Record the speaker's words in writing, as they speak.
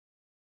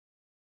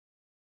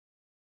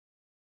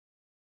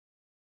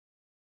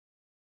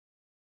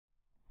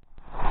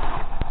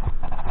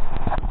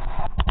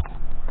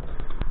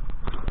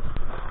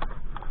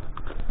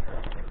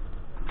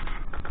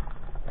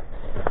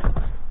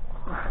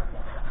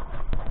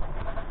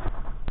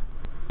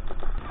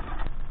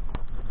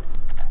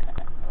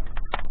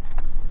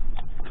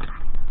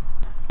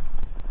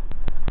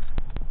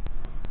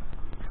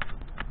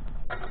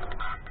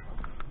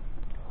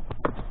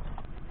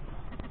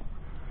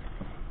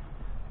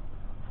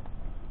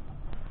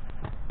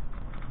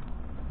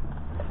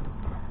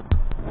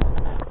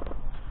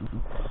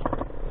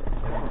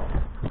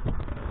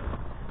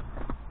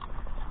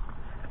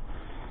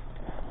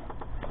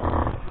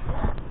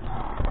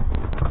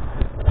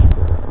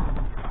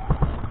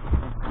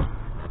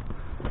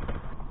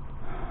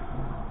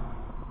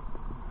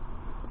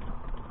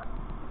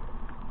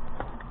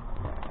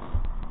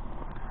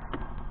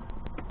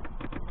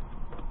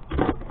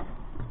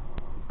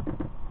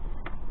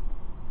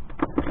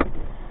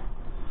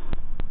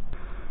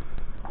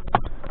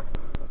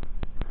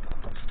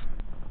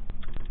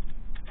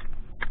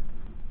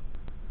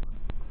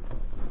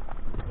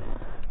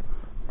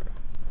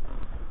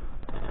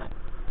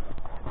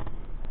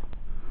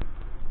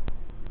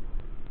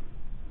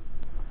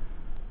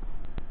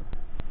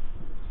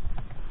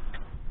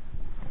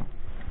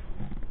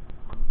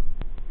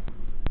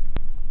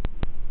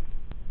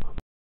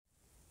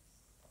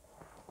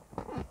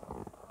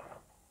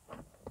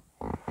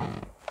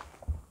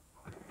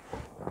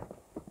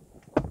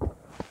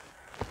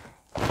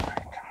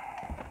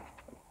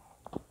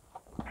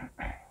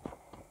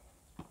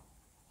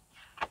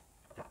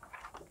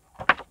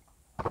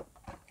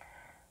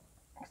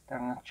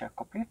minute check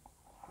complete.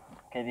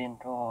 Cabin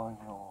door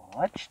you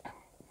latched.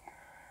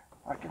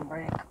 Parking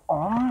brake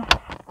on.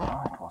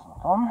 No, it was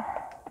not on.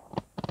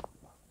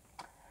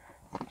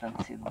 Seat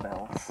and seat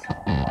belts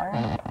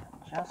fine.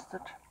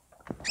 Adjusted.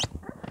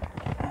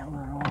 And the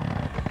room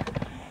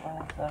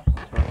like that.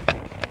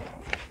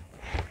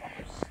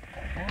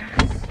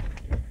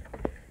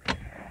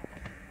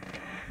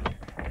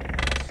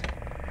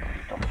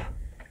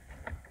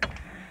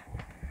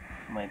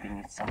 Maybe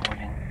needs some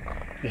holding.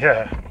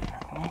 Yeah.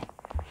 Okay.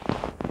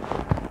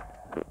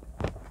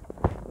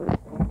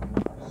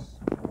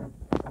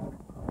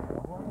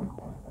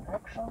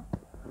 Direction.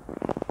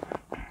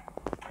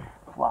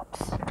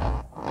 Flaps.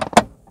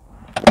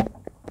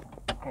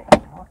 Okay,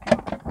 working.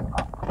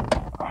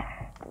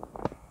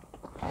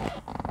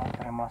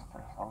 Battery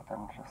master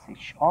alternator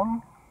switch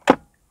on.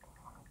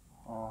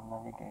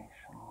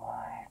 Navigation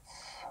lights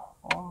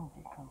on.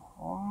 Beacon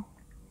on.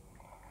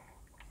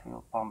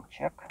 Fuel pump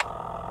check.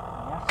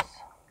 Yes.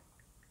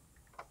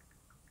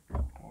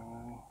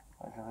 Okay.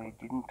 By the way, it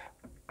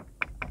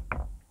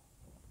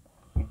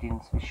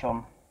didn't switch on.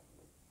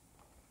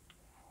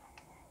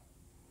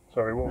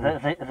 Sorry,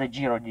 what? The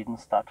gyro didn't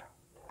start.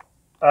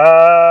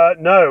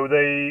 No,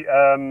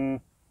 the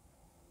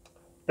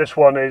this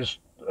one is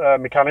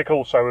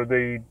mechanical, so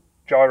the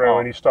gyro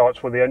only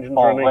starts when the engine's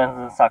running. When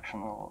the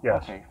suction.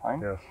 Yes. Okay,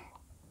 fine. Yes.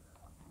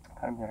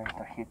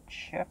 Carburetor heat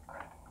check.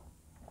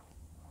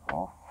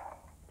 Off.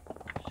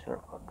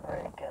 Circuit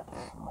breakers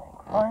make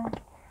fine.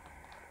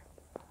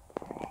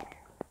 Okay.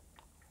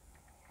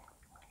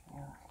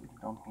 Yes, we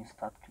don't miss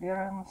start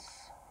clearance.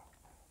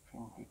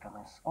 Fin beacon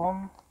is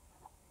on.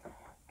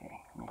 Okay,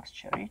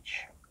 mixture reach.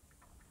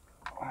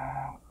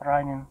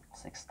 Running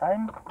 6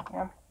 times.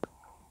 Yeah.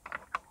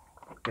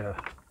 Yeah.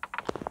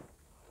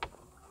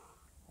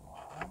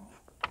 1,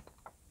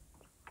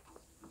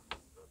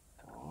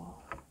 2,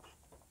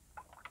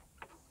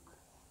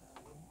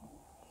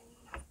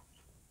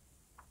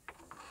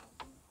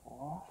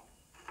 4,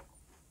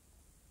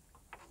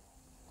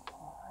 5,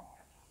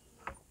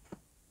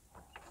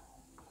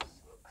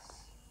 6.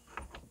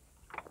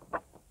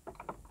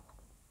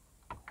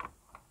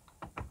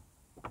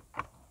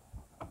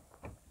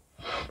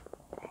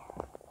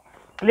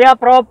 Clear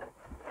prop.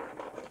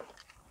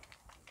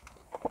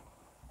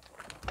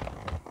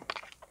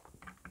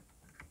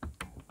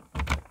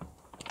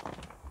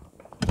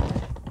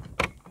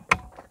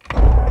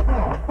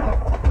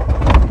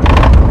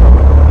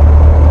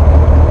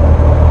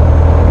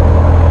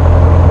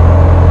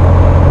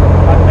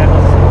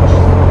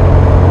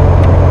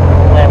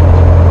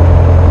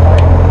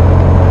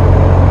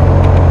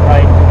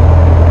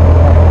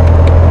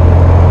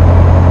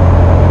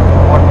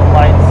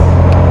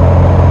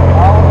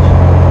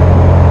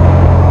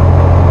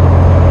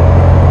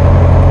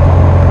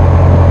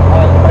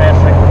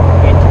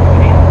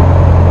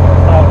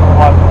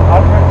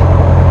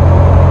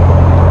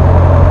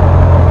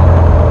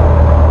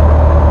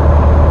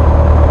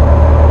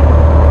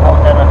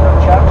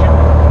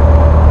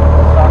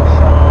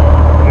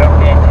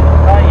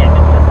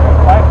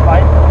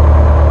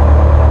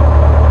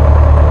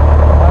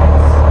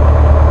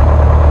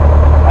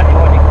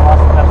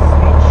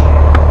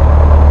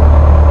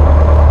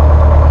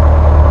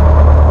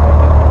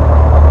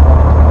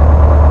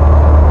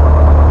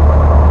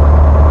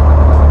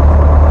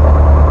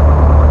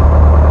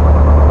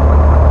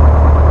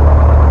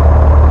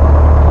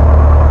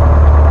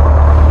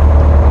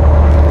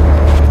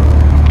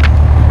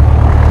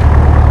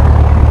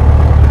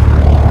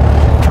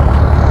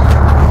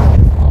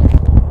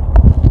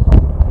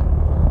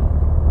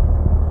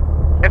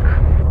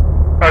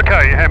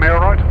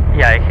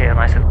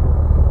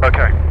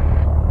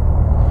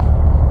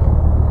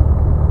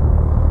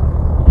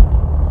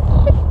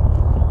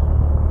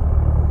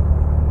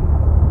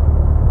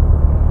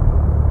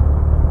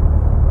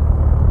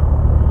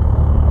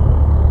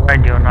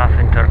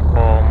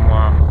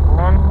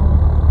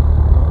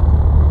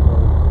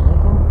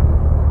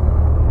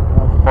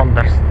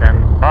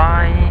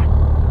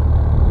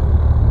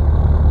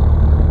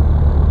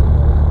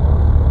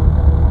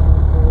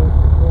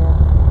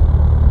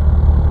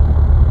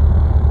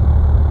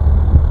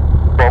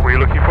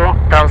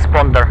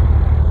 Transponder.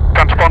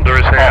 Transponder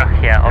is here. Oh,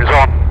 yeah, okay. Is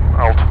on.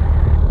 Alt.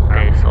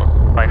 Okay, so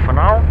bye for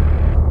now.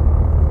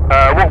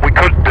 What we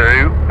could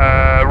do,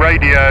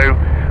 radio,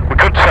 we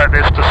could set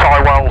this to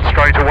Sywell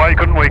straight away,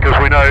 couldn't we? Because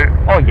we know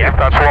if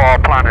that's what our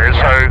plan is.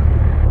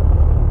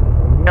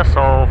 Yeah,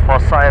 so for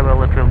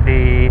Sywell it will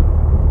be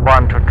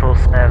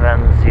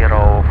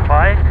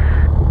 122705.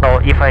 So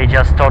if I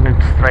just turn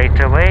it straight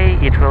away,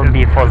 it will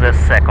be for the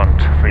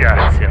second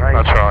frequency, right?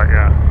 That's right,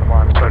 yeah.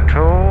 1 to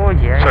 2,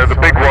 yeah. So the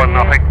big one,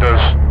 I think, does.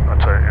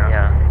 That's it,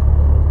 yeah.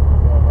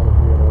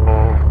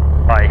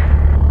 5.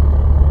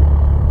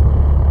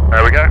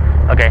 There we go.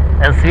 Okay,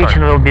 and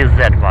switching will be Z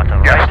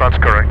button, right? Yes, that's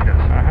correct, yes.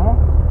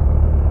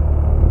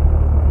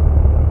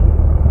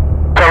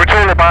 So it's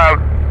all about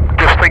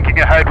just thinking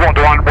ahead, what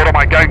am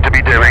I going to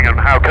be doing and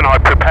how can I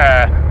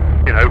prepare,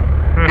 you know,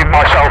 give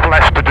myself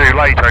less to do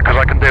later because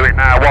I can do it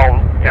now while,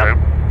 you know,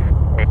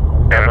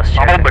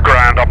 I'm on the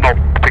ground, I'm not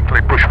particularly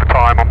particularly pushed for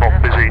time. I'm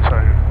not busy, so.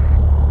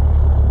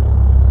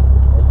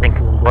 I think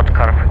we've got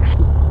car.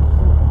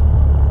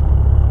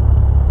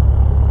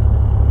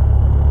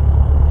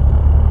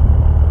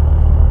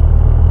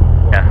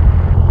 Yeah,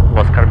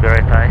 was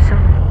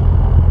carburizing.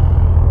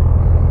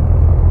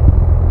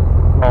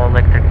 No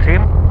electric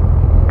trim.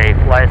 A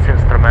flight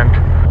instrument.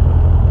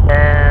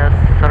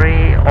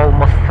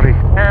 almost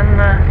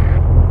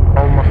 310.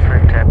 Almost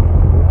 310.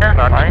 Yeah,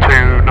 That's fine.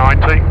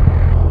 290.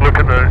 Look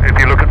at if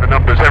you look at the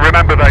numbers, and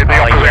remember the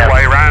opposite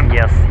way around.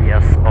 Yes.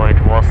 So it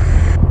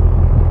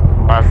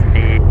must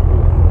be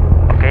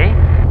okay.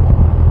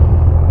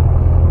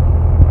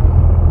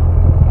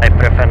 I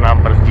prefer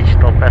numbers,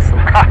 digital person.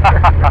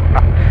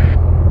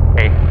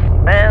 Okay,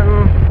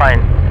 then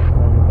fine.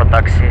 For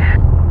taxi.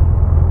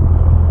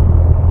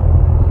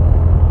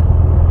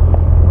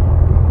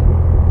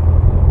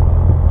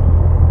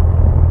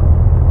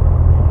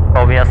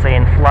 So we are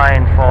saying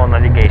flying for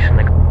navigation.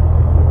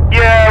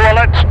 Yeah,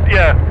 well,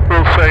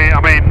 we'll see. I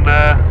mean,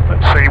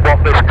 let's see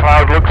what this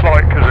cloud looks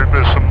like, because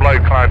there's some low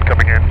cloud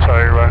coming in, so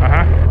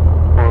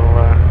we'll...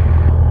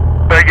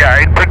 but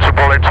yeah, in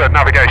principle, it's a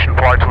navigation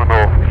flight to the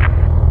north.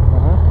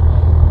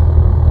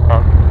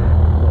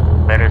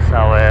 There is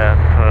our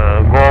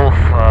Golf,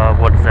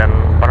 what's then,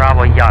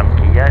 Bravo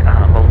Yankee,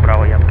 yeah? Golf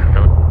Bravo Yankee.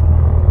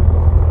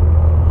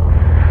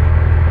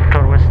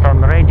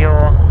 Turweston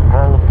Radio,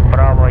 Golf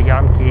Bravo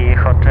Yankee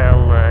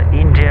Hotel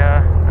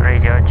India,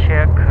 radio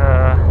check,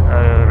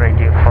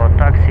 ready for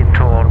taxi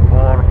to or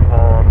board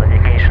for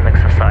navigation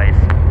exercise.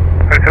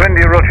 So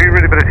India, Roger,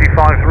 readability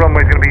 5, the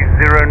runway is going to be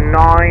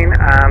 09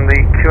 and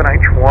the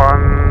QNH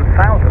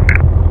 1000.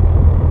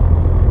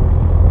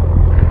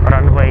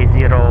 Runway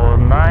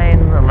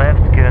 09,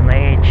 left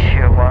QNH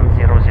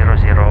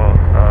 1000,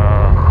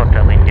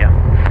 Hotel India.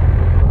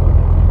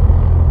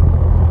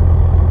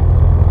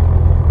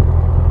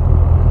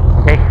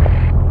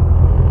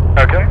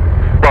 Okay.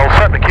 Well,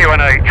 set the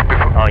QNH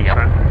before. Oh,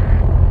 yeah.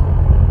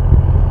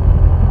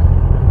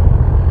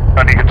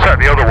 And you can set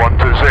the other one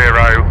to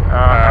 0.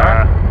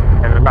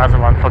 And another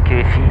one for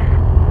QFE.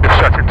 Just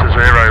set it to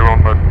 0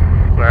 on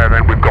there,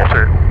 then we've got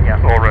it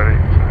already.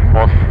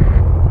 Both.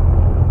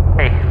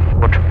 Hey,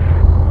 good.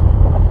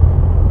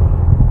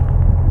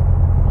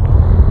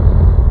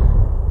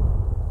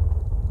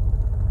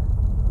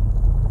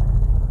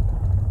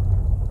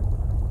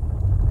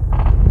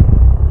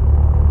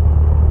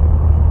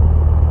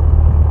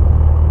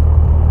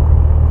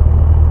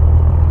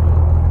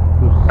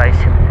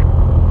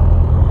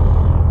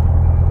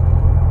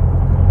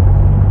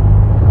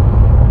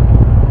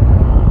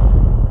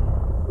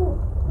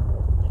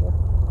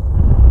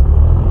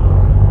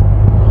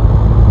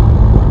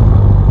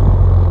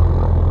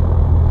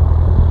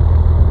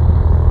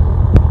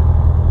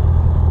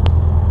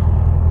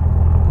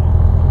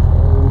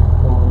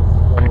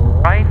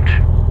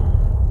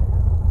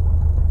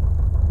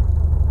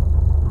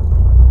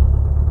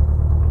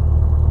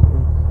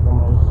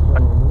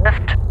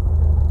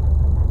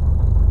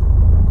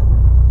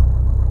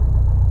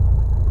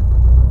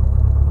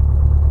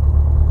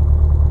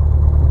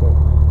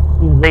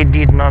 They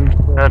did not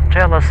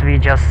tell us, we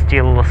just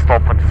still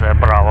stop at the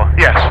Bravo.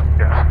 Yes.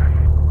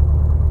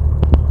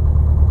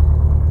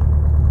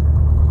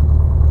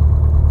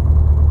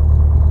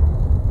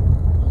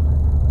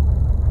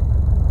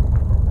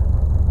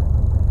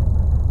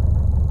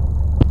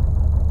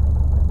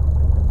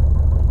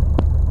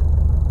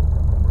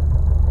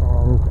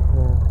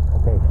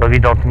 Okay, so we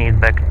don't need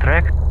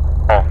backtrack?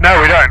 Oh.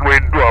 No, we don't.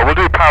 We'll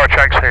do power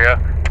checks here,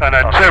 and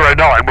then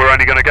 09 we're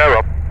only going to go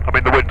up. I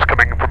mean, the wind's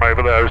coming from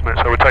over there, isn't it?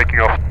 So we're taking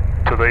off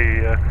to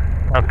the...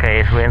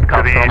 okay, wind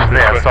comes from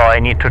there, so I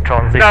need to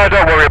turn this... No,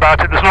 don't worry about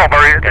it. It's not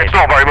very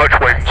much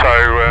wind, so...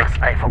 Yes,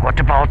 I forgot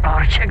about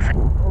power checks.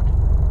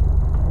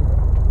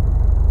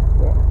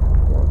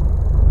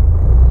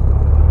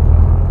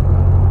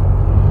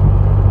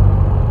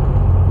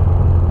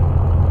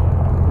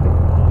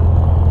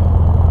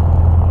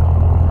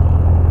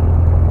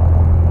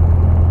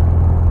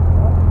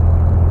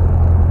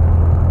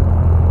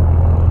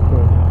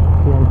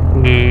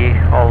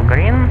 All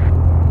green.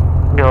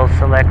 Fuel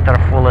selector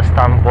full,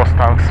 tank, both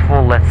tanks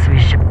full. Let's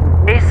switch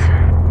pace.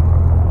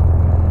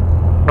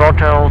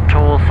 Throttle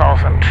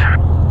 2000.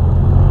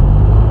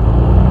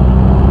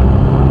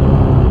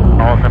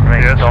 All the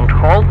brakes don't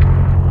hold.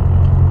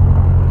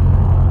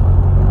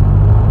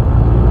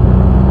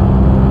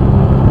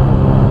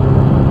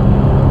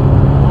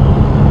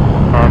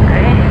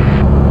 Okay.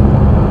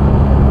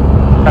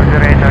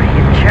 Carburetor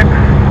heat check.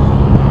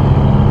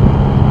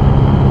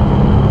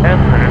 Yes,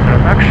 there is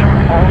reduction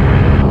on.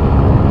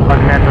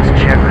 Magnetos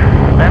check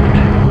left,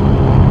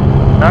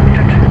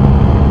 reducted,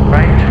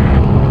 right,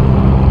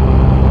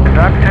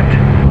 reducted,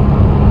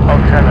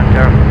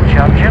 alternator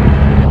charging,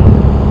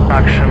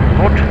 action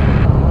good,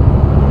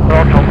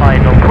 throttle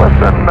idle.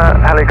 Western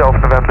Heli Golf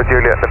November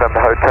Juliet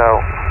November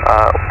Hotel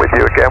with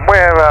you again.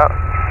 We're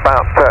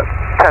about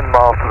 10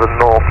 miles to the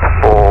north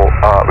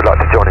we'd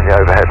like to join in the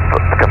overhead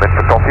to come in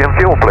for coffee and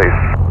fuel, please.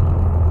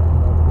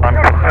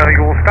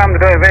 Your standard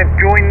overhead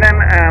join then,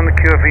 and the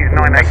QFE is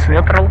 980.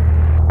 Neutral.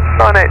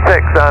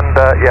 986 and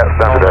yeah,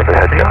 standard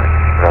overhead going.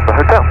 November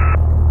Hotel.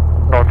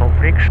 Throttle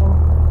friction.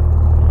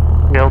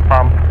 Fuel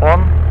pump on.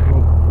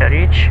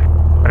 Reach.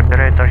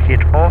 Carburetor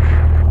heat off.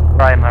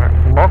 Primer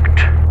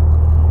locked.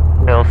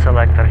 Fuel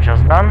selector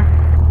just done.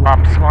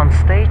 Maps 1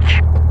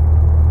 stage.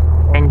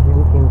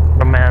 Engine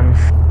instruments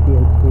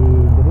PLC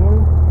green.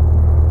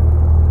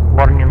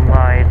 Warning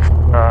lights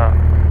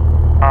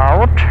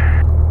out.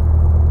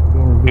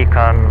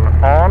 Beacon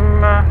on.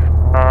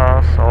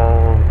 So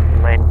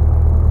main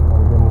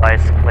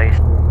lights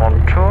placed on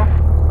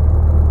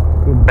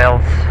 2.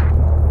 Belts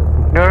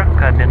secure.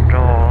 Cabin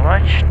door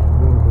latched.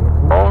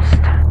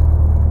 Closed.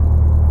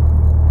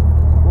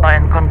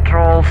 Line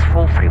controls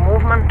full free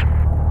movement.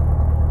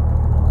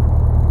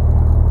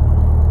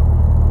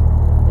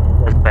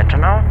 That's better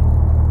now.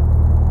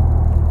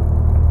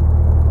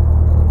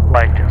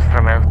 Light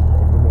instruments.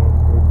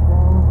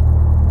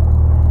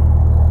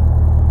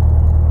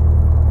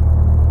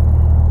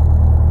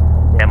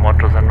 Demo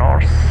to the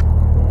north.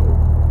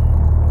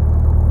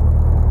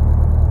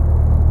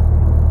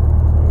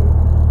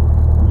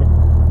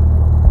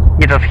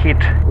 Heat of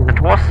heat, it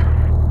was?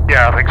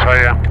 Yeah, I think so,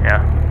 yeah.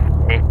 Yeah.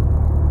 Okay.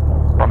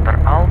 Wander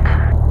out.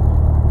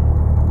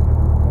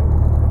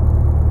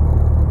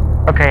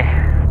 Okay.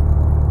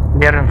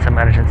 Clearance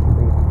emergency.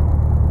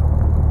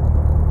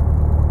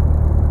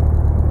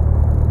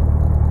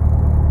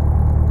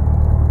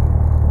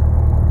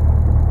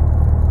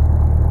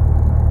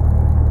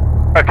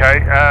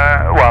 Okay,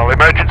 well,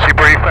 emergency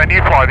brief, and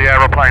you fly the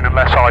aeroplane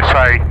unless I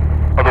say,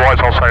 otherwise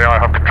I'll say I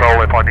have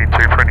control if I need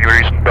to for any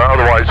reason, but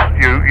otherwise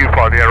you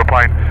fly the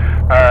aeroplane.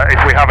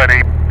 If we have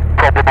any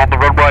problem on the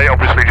runway,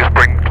 obviously just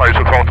close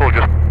the throttle,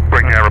 just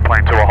bring the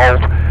aeroplane to a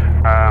halt,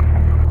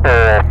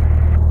 or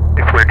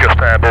if we're just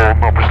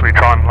airborne, obviously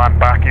try and land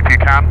back if you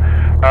can.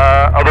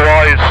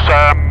 Otherwise,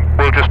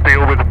 we'll just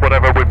deal with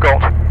whatever we've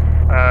got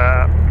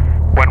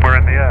when we're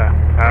in the air.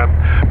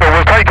 But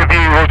we'll take a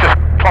view, we'll just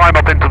climb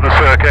up into the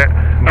circuit,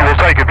 and we'll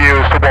take a view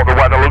as to what the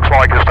weather looks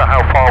like, as to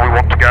how far we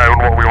want to go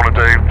and what we want to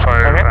do. So,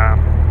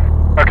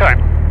 okay.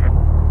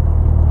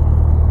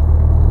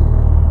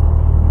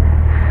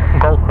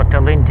 Golf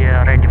Hotel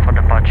India ready for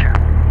departure.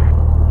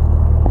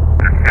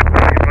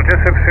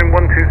 Just everything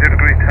 120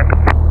 degrees 10.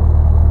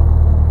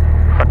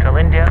 Hotel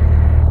India.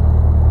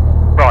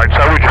 Right,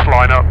 so we just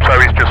line up, so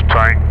he's just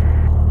saying.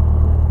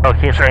 Oh,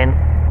 he's saying.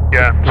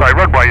 Yeah, so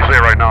runway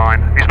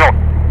 09. He's not.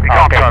 He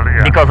can't tell it,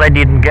 yeah. Because I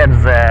didn't get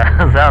the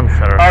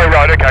answer. Oh,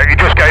 right, okay. He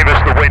just gave us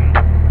the wind.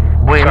 So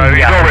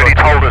he's already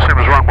told us it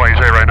was runway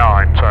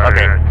 09. So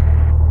okay.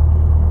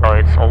 So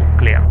it's all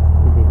clear.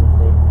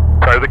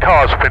 So the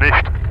car's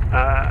finished.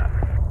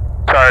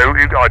 So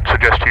I'd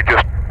suggest you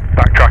just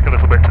backtrack a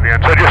little bit to the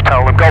end. So just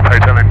tell them Golf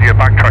Hotel India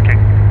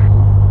backtracking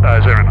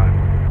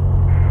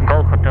 09.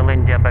 Golf Hotel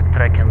India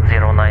backtracking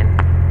 09.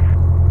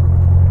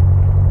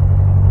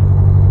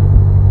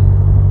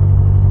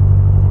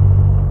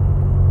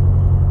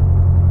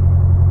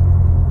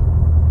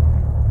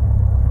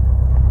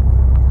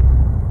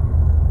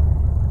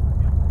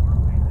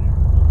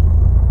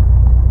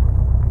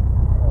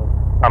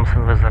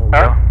 Something with the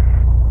radio.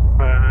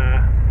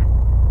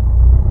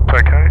 It's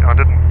okay, I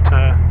didn't...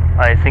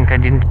 I think I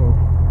didn't...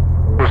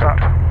 Was that?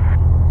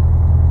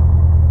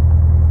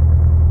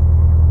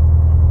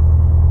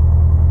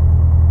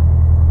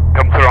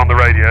 Come through on the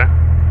radio.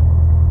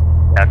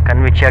 Yeah,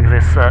 can we check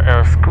this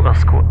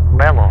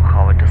squell or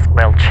how it is?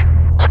 Squelch.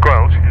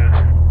 Squelch, yes.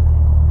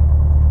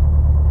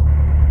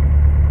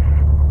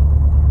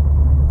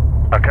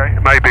 Okay,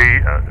 maybe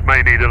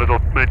may need a little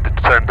bit to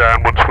turn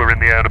down once we're in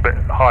the air at a bit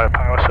higher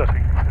power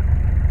setting.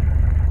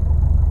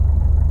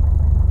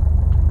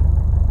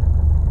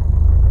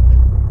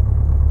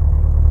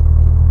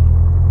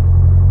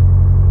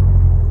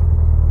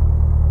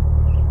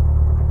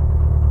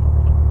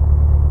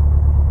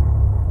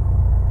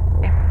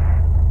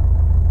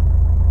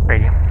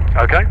 Ready.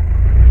 Okay.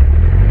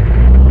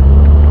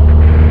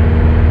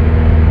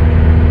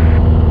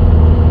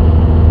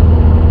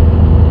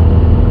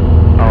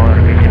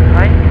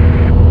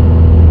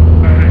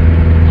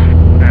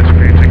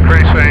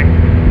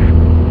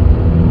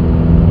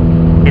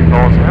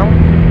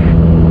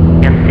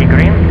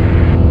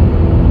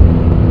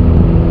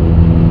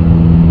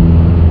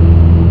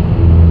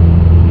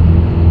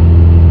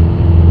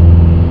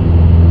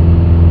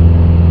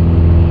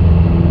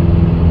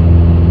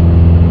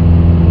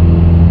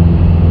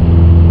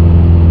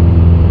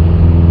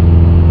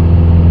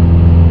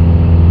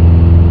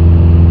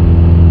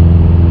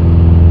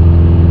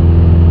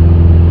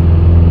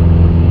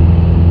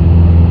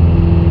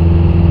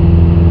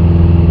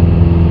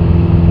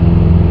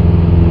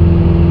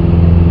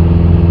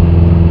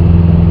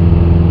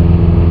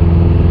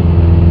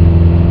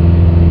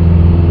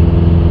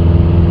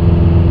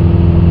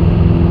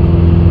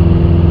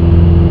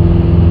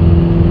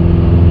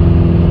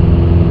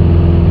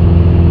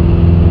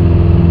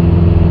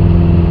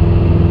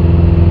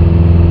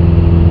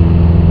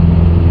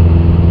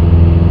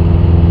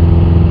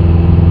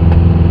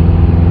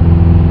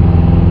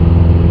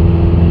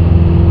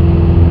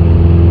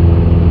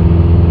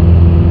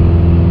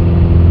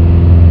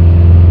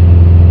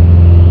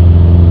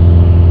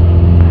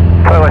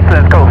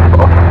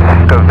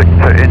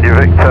 India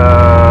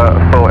Victor,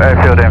 for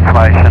airfield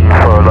information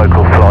for a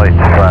local flight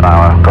for an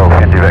hour, Golf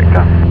India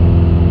Victor.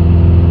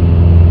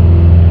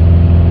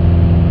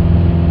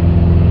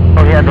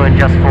 So we are doing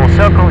just full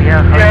circle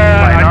here.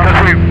 Yeah,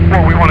 because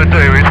what we want to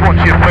do is,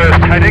 what's your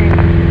first heading?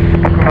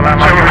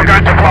 So we're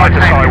going to fly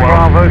to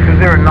Saiwell. Bravo to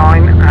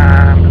 09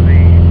 and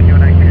the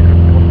QNH is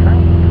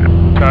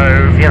So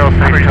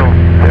 032.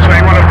 So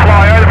you want to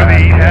fly over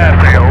the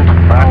airfield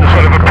and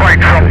sort of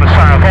approach from the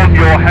south on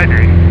your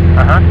heading,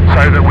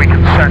 so that we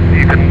can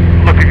you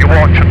can look at your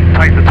watch and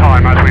take the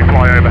time as we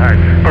fly overhead.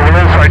 But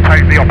we'll also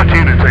take the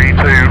opportunity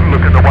to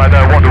look at the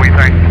weather, what do we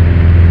think,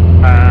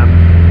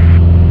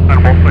 and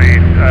what the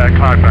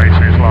cloud base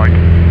is like.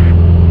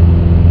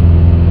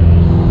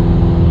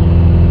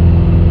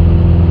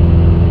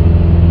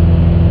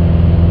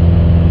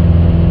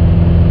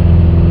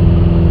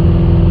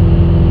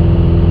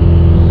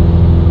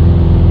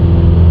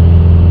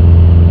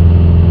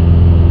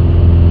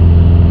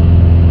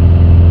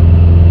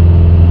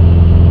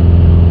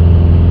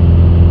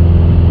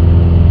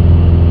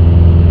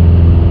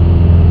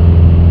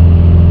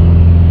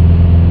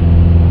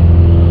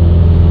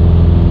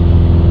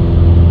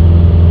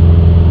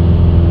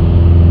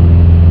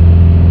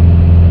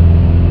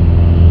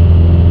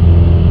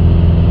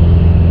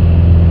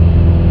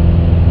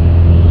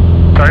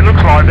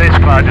 This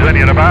cloud is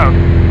only at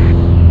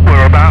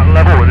we're about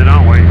level with it,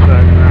 aren't we? So,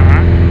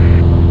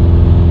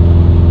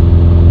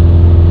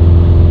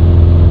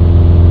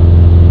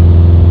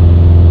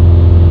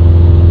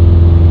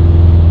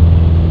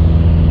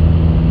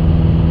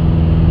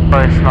 So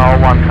it's now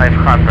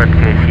 1500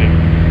 kc.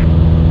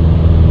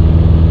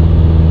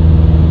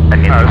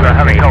 there's a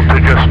helicopter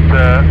just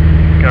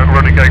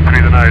going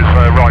through the nose,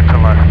 right to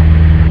left.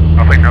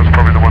 I think that's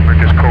probably the one that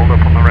just called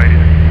up on the radio.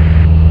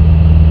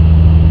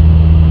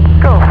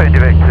 Golf India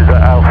Victor is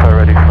at Alpha,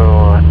 ready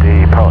for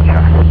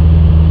departure.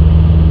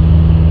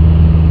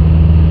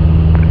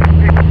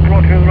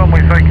 Roger, the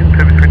runway vacant,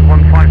 between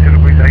 150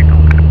 degrees 8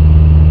 knots.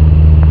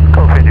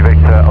 Golf India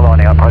Victor,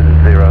 aligning up over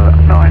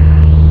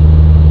 09.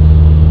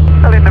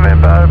 Early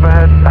November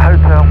overhead,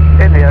 hotel,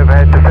 in the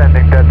overhead,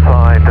 descending dead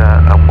side,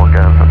 and we're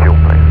going for fuel,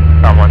 please.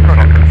 Someone from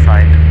the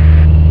side.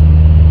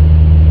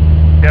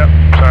 Yep,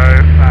 so...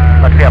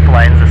 But we are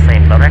flying the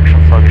same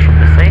direction, so we should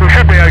be safe. We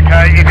should be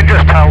okay. You can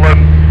just tell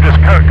them, just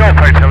Golf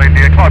Hotel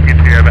India, climb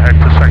into the overhead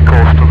to set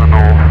course to the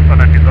north,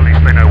 and then at least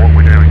they know what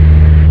we're doing.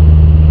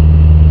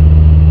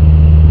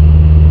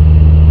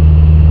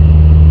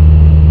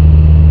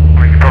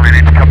 I mean, you probably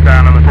need to come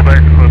down a little bit,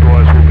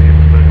 otherwise we'll be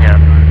into the... Yeah.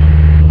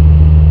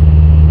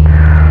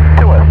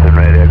 To Western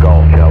Radio,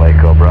 Golf Charlie,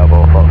 Echo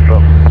Bravo,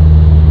 Foxtrot.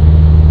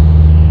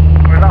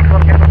 We're not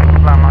going to get the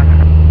landline.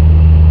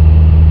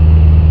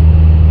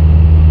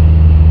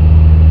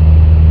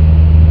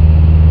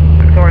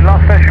 Sorry,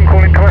 last station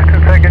calling to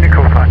Western, taking your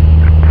call sign.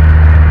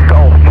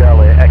 Golf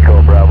Charlie,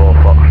 Echo Bravo,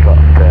 Foxtrot.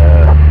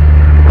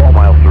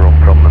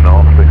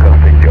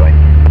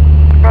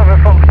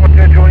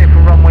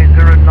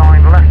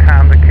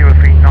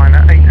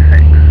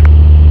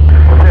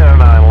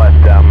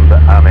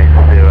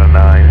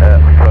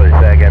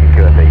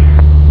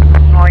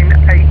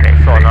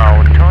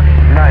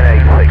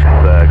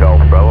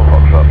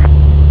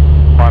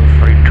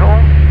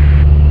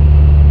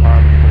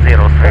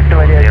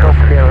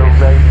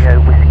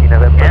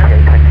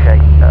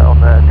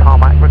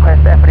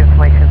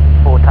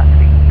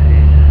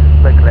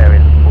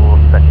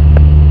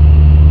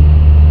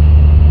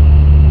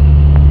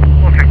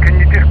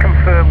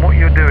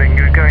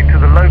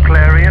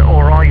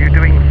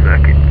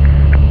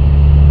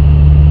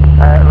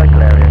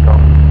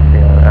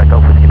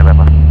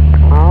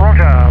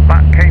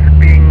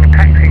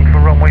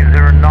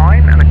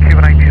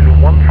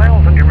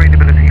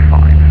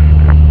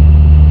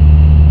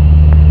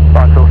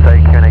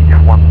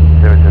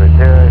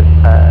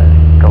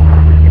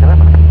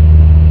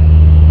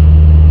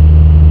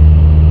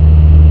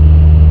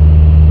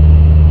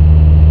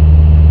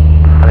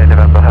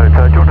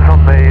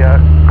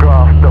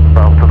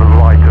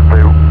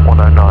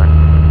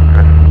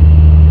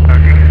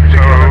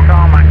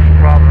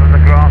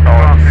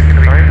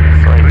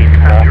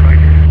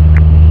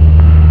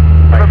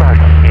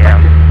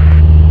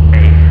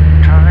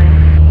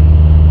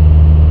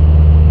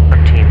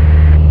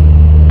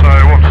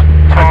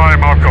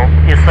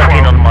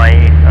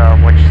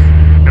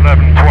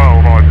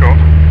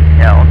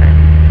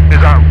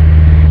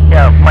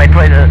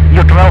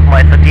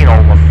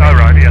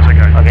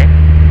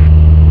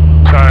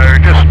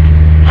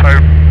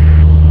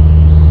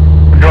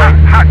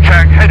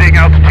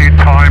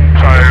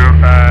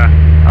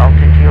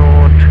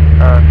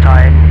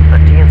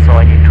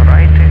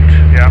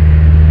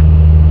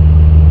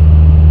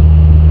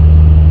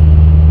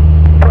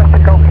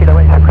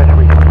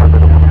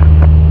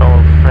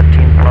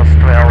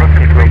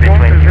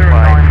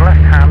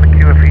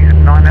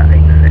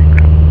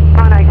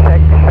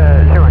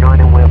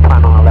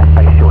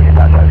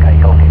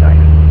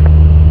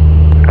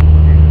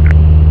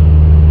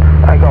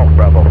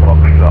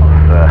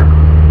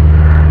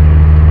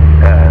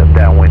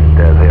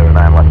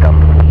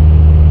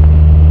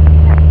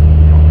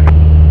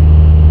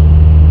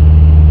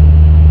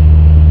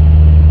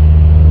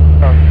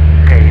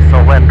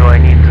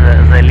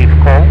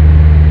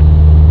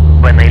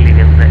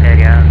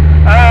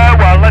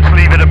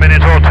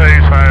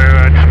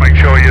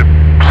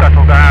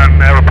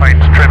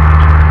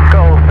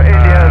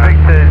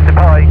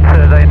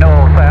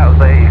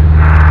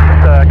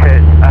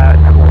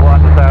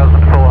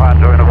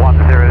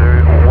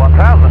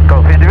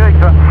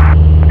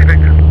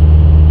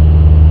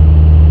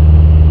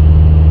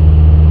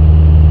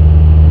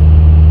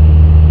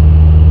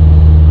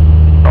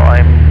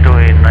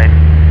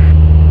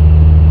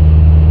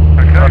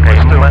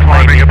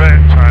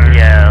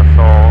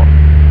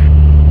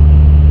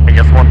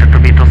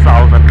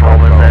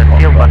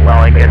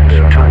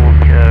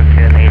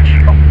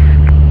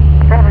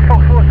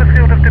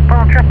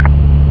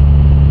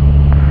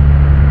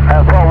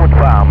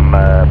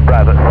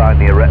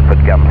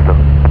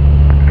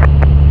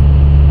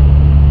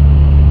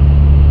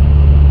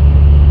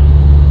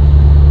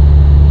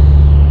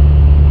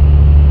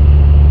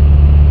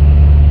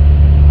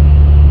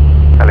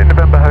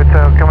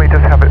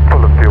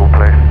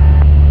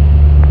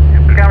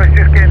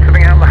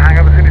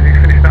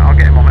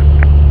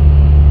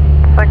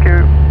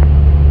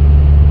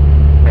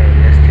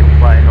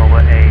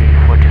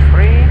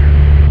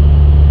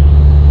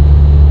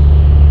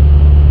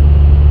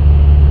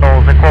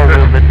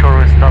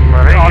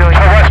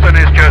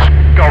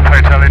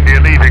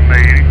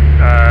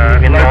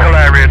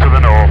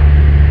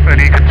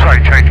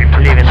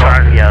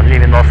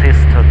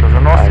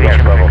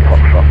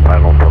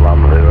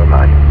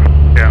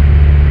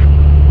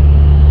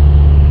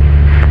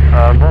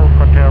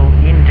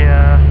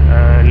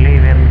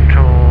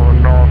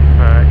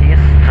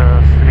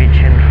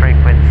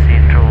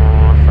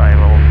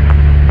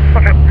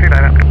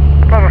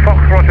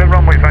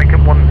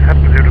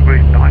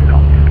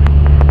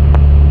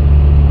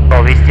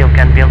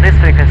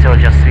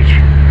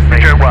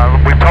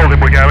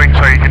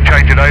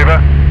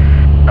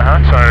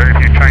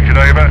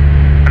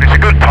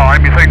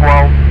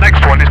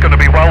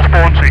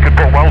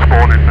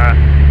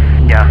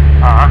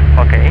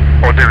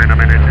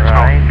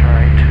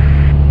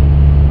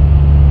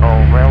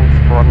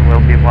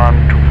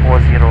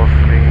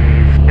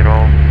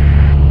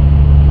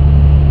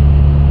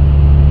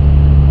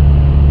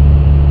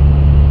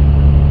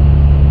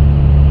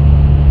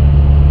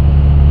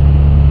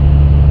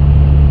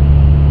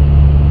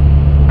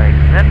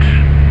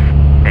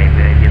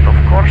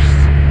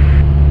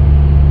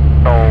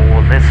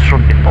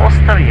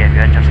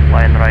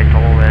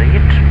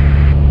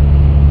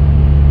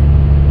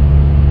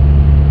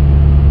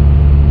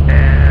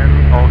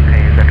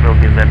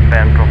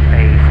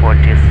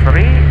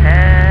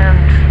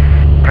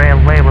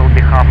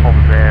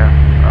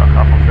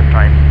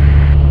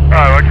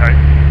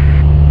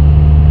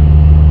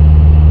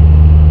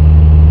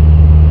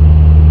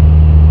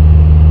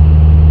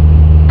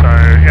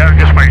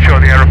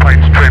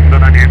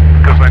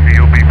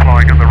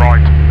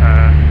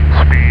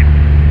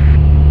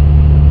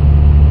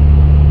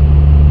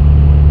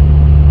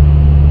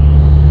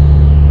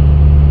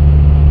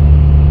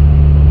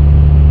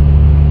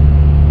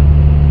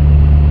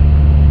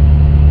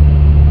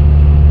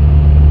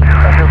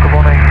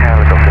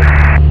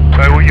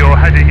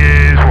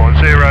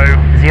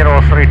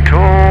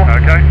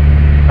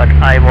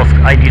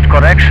 I did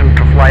correction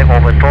to fly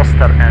over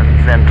Toaster and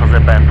then to the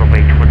bend of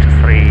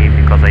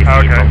 843 because I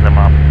see it on the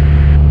map.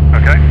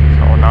 Okay.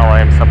 So now I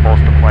am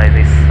supposed to fly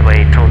this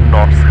way to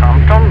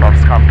Northampton.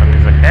 Northampton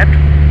is ahead.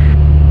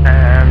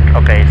 And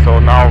okay, so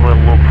now we'll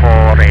look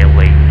for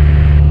railway.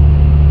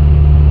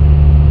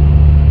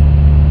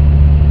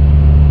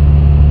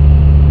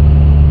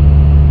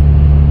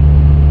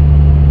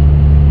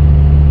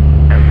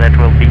 And that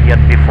will be yet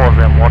before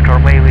the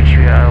motorway, which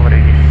we already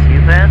see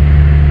there.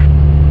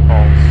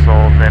 Also,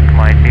 that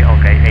might be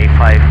okay.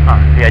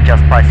 A5. We are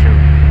just passing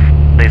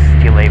this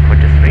still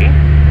A43.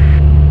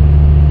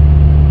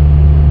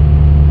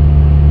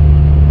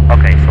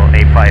 Okay, so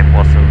A5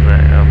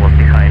 was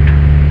behind.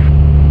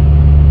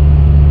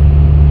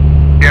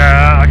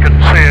 Yeah, I can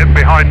see it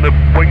behind the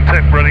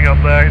wingtip running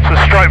up there. It's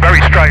a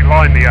very straight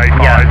line, the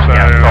A5. Yeah, so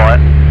yeah.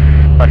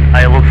 But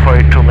I looked for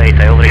it too late.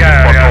 I already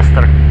spot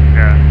Toaster.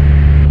 Yeah.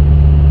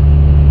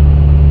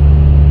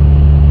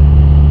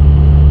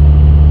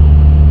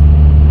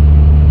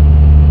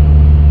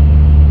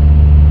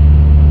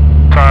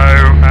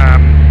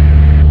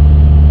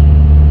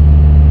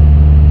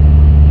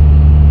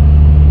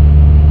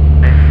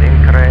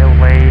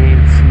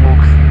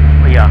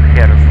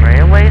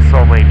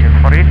 So waiting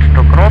for it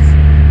to cross,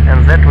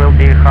 and that will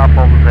be half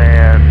of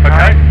the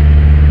time.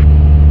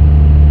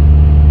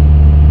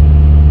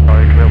 So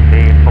it will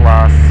be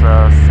plus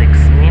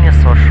 6 minutes,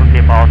 so it should be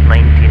about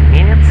 19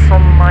 minutes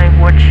on my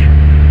watch.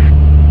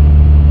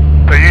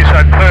 So you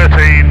said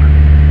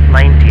 13?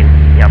 19,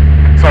 yeah.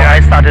 So I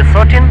started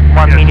 13,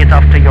 1 minute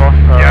after your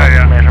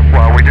measure.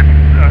 Well, we didn't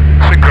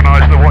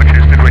synchronize the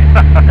watches, did we?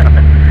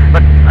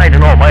 But I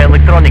don't know, my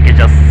electronic it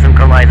just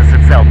synchronizes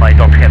itself. I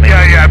don't have any.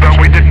 Yeah, but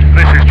we didn't.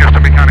 This is just a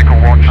mechanical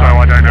watch, so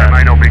I don't know. It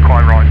may not be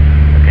quite right.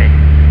 Okay.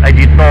 I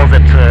did know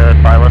that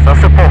pilots are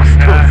supposed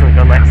to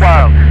synchronize.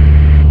 Wow.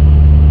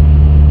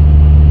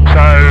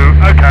 So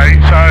okay,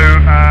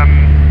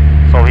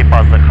 so we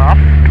passed the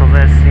half to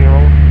the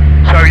seal.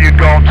 So you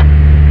got.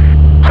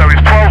 So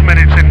it's 12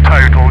 minutes in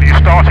total. You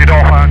started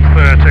off at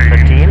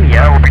 13. 13,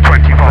 yeah. That would be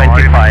 25.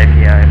 25,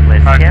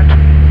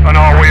 yeah. And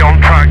are we on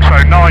track? So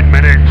 9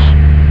 minutes.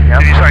 Yep.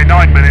 Did you say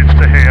 9 minutes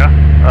to here?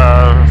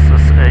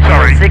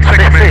 Sorry, 6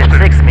 minutes.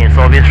 6 minutes,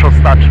 so we should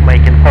start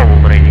making call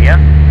already, yeah?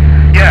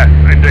 Yeah,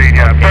 indeed,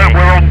 yeah. Okay. But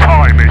we're on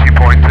time, as you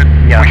pointed.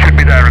 Yeah. We should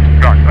be there.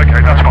 Right,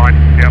 okay, that's fine,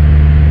 yep.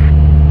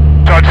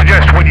 So I'd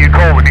suggest when you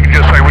call them, you can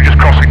just say we're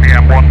just crossing the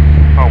M1,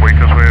 are we?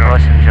 Because we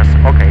are...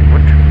 Okay,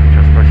 good.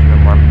 Just crossing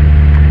M1.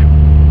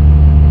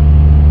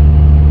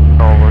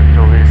 So we'll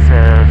do this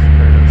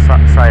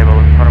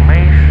civil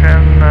information,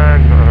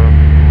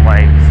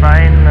 my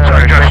sign,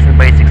 requesting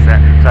basic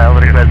so I'll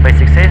request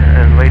basic set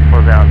and wait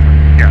for the answer.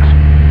 Yes.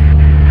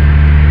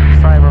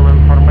 Civil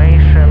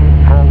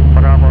information, Golf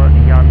Bravo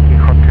Yankee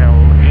Hotel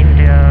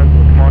India,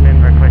 good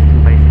morning,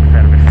 requesting basic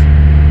service.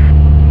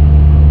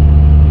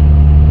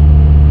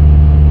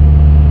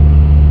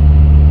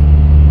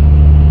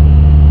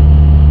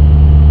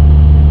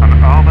 And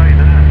are they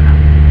there?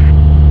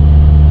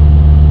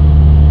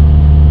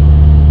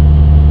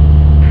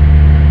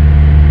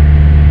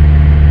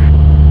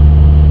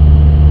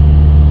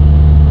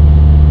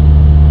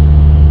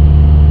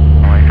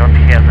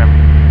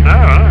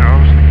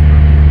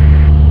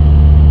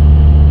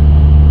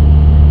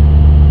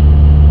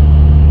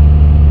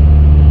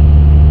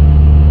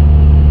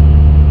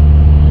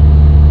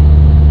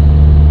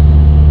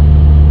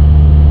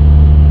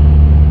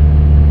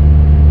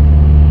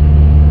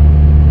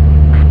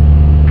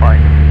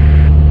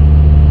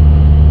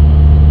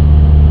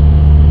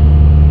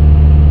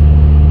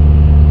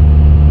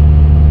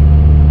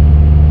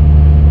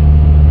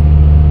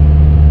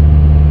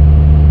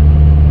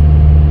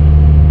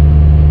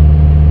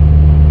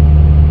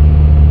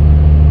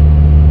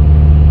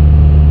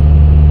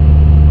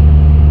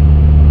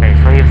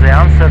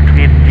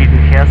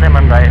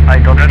 I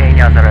don't hear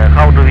any other.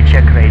 How do we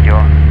check radio?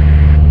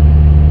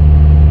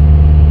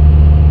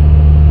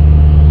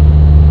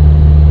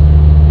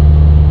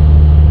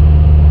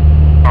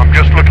 I'm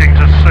just looking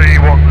to see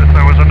if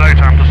there was a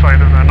NOTAM to say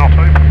that they're not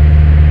open.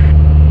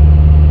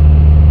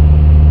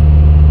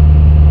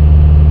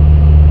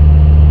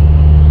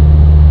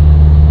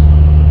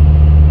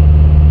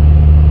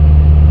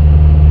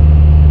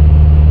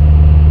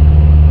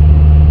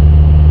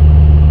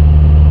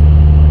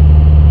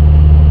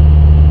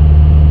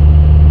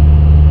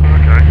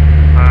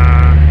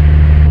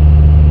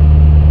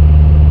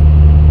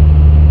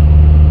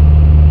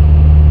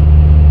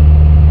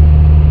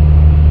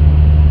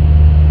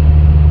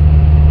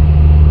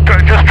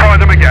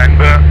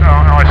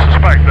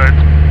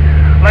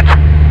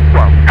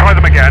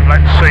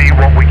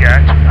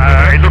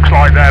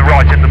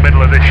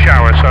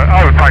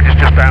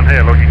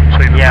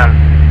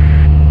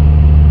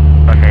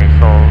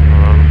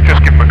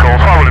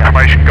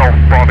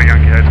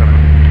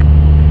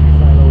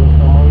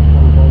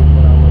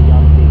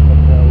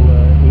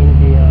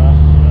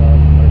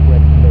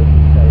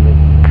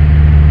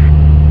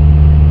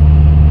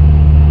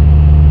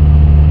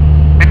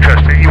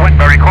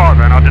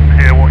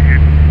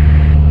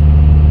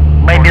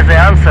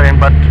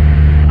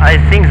 I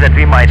think that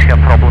we might have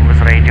problem with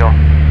radio.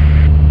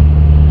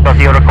 Because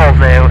you recall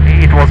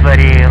it was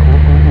very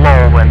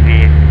low when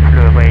we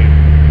flew away.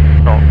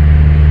 So.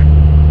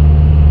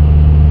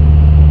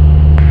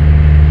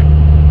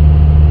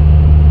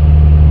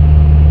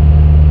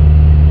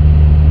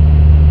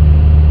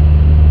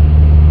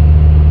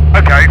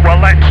 Okay, well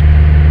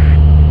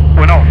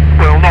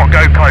we'll not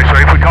go closer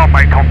if we can't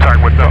make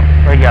contact with them.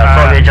 Yeah,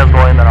 so we're just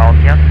going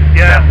around, yeah?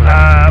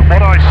 Yeah,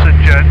 what I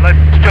suggest, let's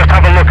just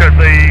have a look at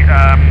the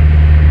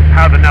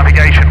how the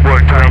navigation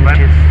worked out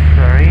then.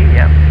 23,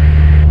 yeah.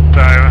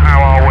 So how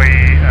are we?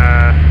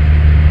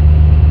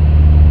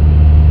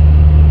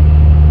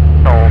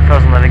 So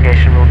first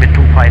navigation will be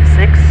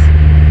 256.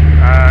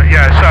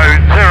 Yeah, so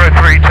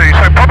 032,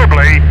 so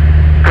probably,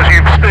 because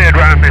you've steered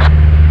around this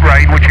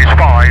rain, which is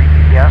fine,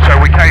 yeah. So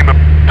we came up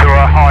to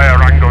a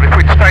higher angle. If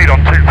we'd stayed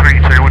on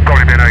 232, we'd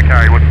probably been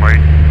okay, wouldn't we?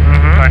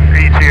 Mm-hmm. And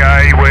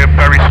ETA, we're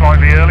very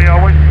slightly early,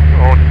 are we?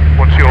 Or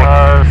what's your...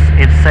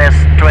 It says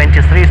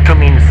 23 2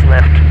 minutes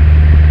left.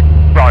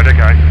 Right,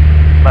 okay.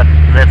 But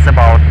that's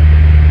about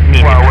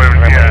minute. Well,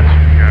 yes,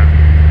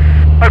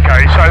 yeah.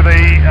 Okay, so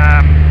the...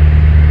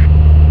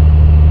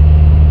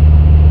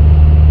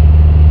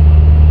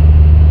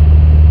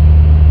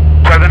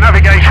 So the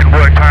navigation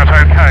worked out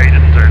okay,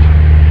 didn't it?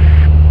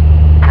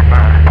 From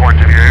that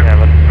point of view. Yeah,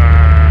 but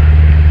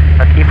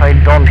if I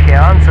don't hear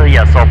answer,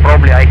 yeah, so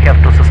probably I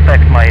have to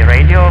suspect my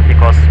radio,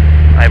 because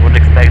I would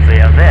expect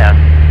they are there,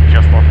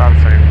 just not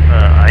answering.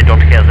 I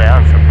don't hear the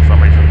answer for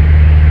some reason.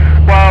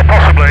 Well,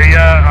 possibly,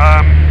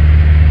 yeah.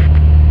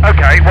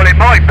 Okay, well it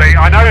might be.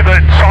 I know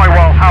that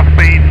Sywell have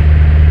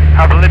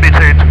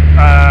limited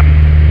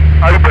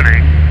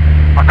opening.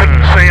 I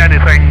couldn't see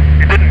anything.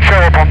 It didn't show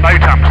up on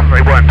NOTAMs that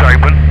they weren't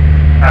open.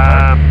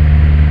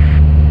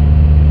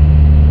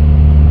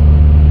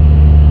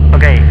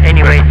 Okay,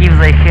 anyway, if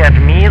they heard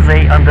me,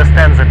 they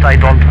understand that I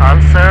don't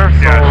answer,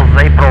 so yes.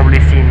 They probably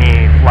see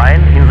me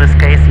flying. In this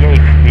case, yeah,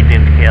 if we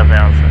didn't hear the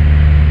answer.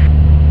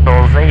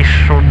 So they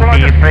should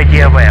be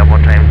pretty aware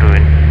what I'm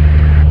doing.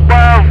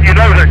 Well, you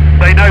know that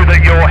they know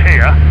that you're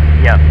here.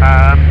 Yeah.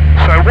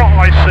 So what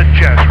I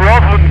suggest,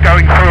 rather than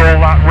going through all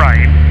that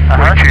rain,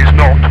 which is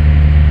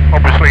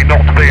obviously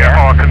not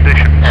VFR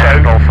conditions.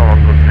 And also not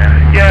good there.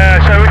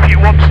 Yeah, so if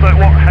you want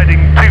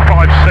heading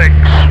 256,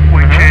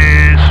 which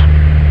is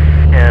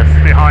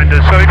behind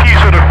us. So if you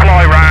sort of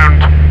fly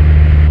round,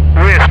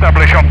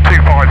 re-establish on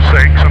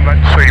 256, and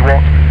let's see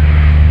what.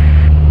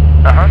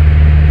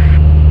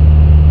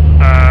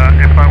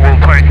 If that will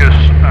take us.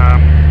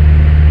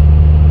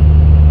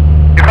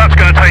 If that's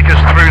going to take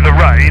us through the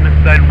rain,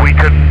 then we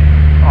can.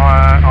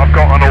 I've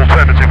got an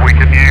alternative we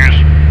can use,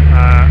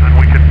 and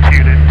we can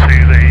tune it to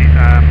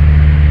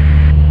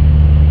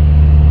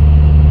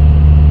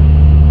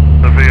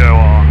the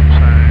VOR.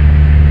 So.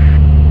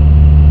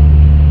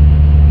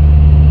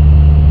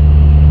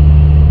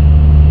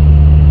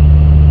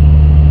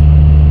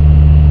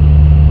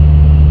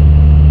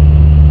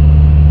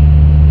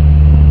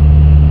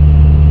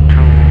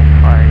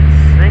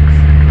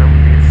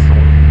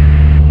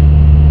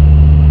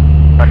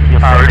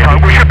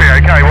 We should be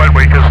okay, won't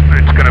we? Because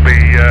it's going to be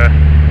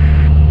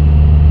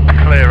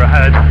clear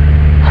ahead.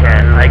 So,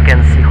 and I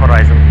can see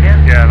horizon here.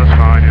 Yeah, that's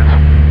fine, yes.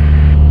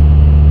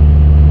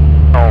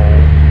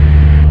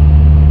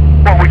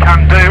 What we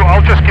can do,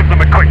 I'll just give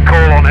them a quick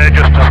call on here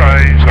just to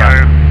say, so...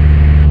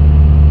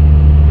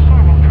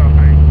 Sywell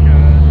traffic,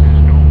 is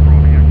Golf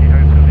Bravo Yankee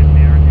Hotel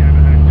India at the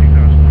overhead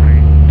 2,000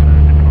 feet,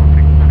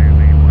 departing to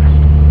the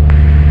west.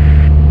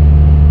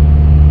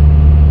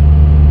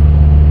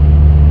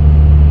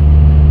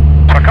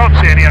 I can't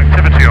see any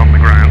activity on the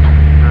ground.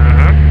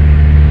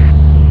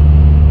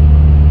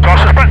 So I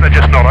suspect they're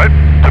just not out,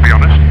 to be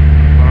honest.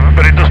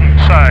 But it doesn't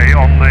say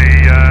on the...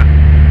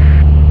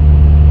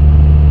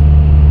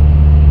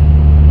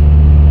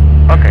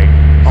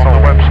 on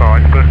the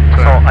website, but...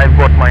 so I've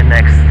got my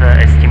next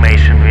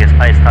estimation with,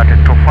 I started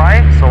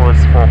 2.5, so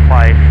it's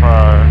 4.5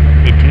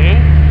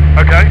 ETA.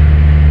 Okay.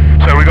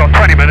 So we got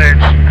 20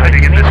 minutes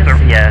heading in this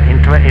direction. Yeah,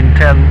 in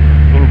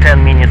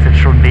 10 minutes it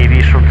should be,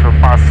 we should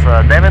pass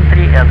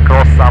Daventry and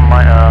cross some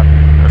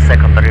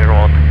secondary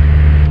road.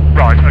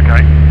 Right,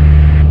 okay.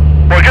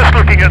 Well, just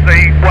looking at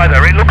the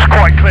weather, it looks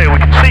quite clear. We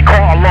can see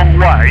quite a long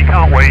way,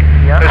 can't we?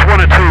 Yeah. There's one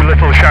or two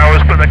little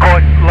showers, but they're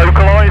quite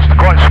localised,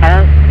 quite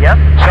small. Yeah.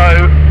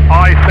 So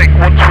I think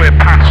once we're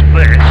past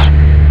this,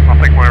 I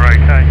think we're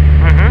okay.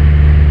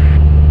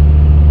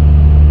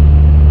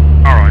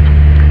 All right.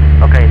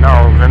 Okay,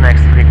 now the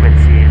next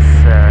frequency is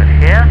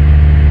here.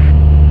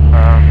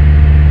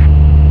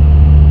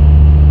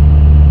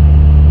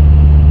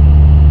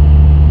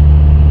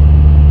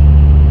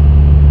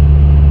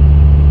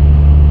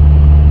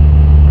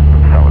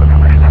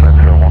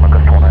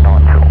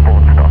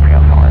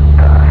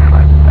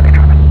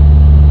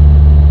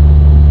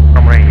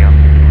 From radio.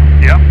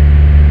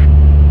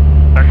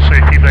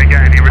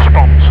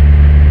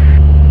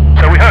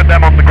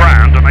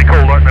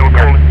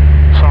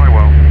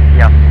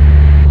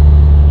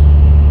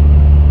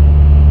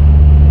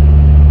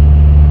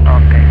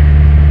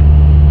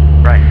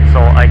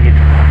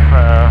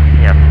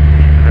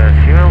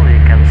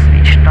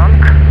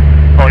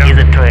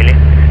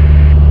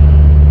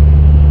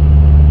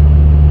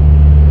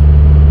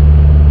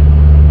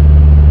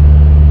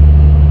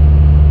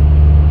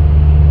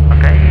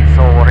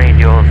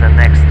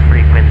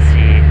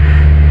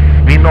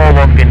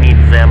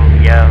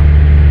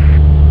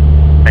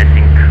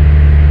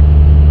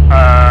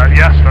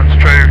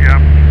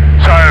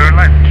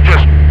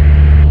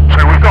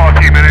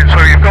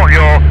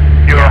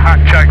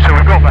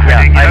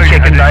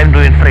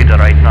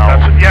 right now.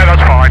 That's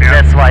fine, yeah.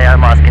 That's why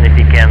I'm asking if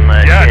we can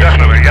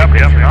definitely,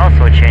 change yep.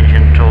 also change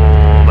into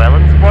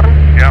Wellensborn.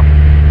 Yeah.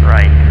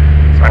 Right.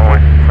 So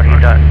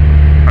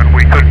and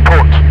we could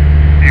put,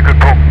 you could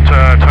put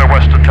to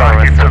western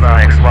tack into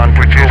that, next one,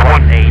 which is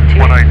 180,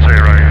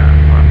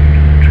 yeah.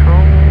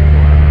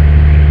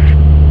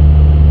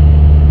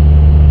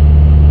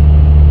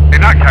 In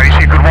that case,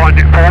 you could wind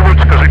it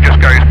forwards because it just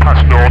goes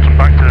past north and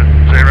back to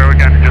 0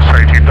 again. It just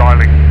saves you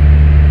dialing,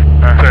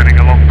 turning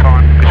a long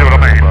time. You see what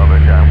I mean?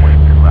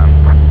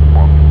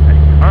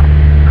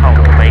 How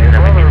to make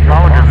them a bit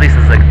louder? This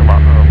is like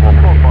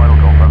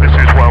This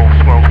is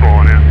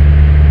Wellsborn, yeah.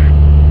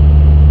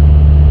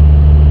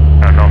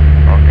 No,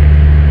 okay.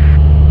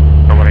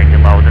 Already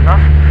loud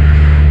enough.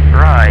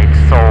 Right,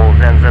 so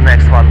then the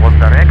next one was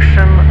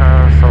direction.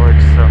 So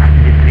it's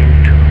between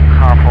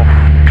half of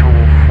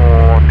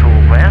 2-4 to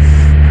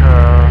west.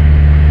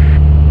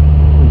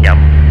 Yeah,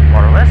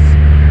 more or less.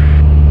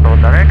 So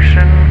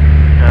direction,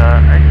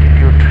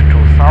 altitude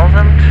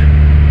 2000.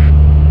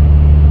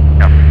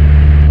 Yeah.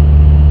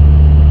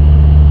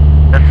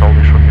 That's all,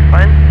 we should be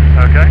fine.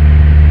 Okay.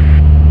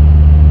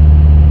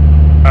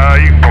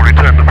 You can probably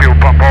turn the fuel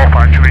pump off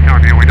actually,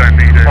 can't you? We don't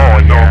need it. Oh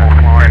yeah, normal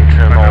flight,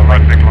 and no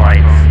landing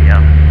lights,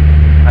 yeah.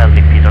 I'll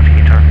repeat of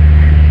heater.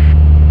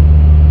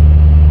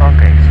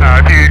 Okay, so... Now,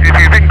 if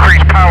you've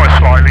increased power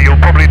slightly, you'll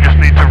probably just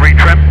need to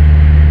retrim.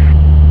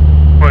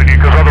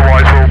 Because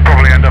otherwise we'll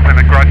probably end up in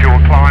a gradual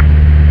climb.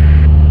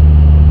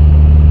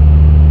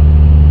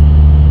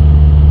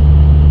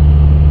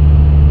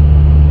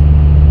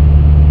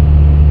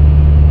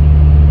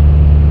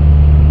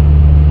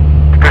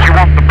 Because you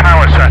want the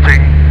power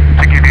setting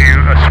to give you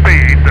a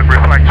speed that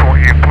reflects what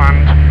you've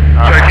planned.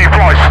 So if you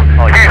fly,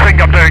 if you think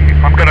I'm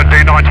going to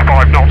do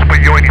 95 knots, but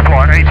you only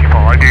fly at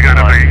 85, you're going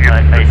to be,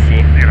 I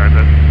see. You know,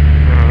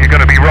 you're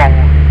going to be wrong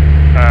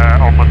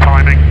on the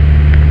timing.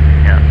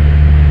 Yeah.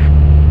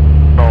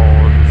 So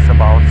it's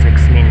about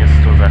 6 minutes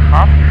to the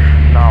half.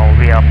 Now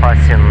we are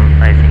passing,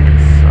 I think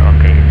it's,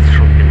 okay, it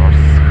should be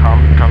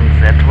Northampton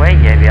that way.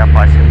 Yeah, we are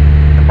passing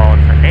about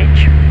the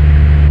H.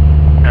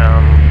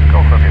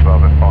 Confirm your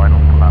Bravo final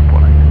for lap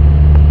 18.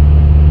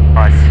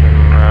 Passing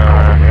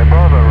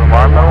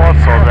one road,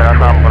 so there are a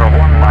number of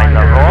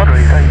minor roads.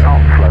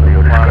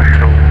 1,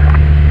 2,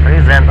 3,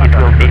 then it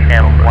will be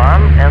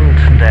M1 and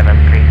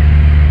Daventry.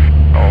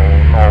 So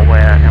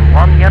nowhere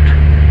M1 yet.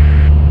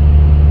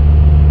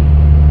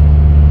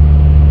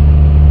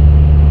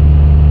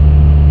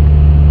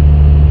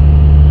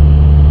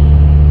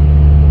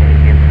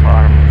 Wind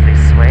farm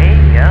this way,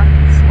 yeah,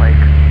 it's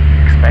like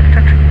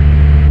expected.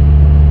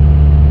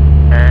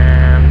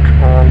 And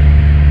all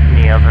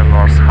near the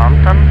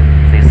Northampton,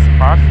 this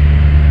path,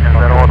 and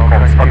the road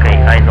comes. Okay,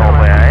 I know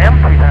where I am.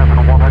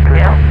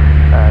 Yeah.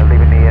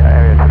 Leaving the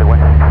area to the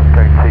west,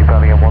 going to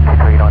Birmingham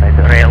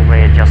 12398.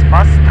 Railway just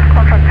passed.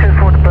 Contract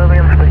 24 to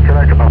Birmingham, speak to you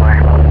later, bye-bye.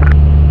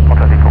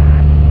 Contract 24.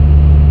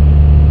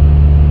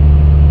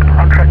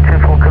 Contract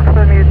 24,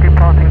 confirm you're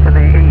departing to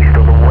the east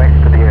or the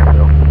west of the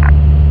airfield.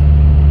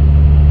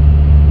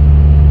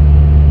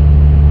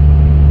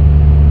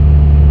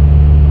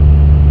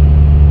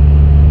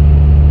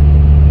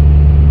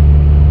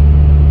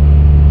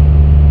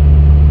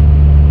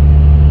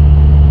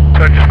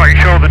 So just make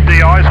sure the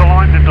DI's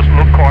aligned, it doesn't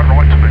look quite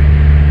right to me.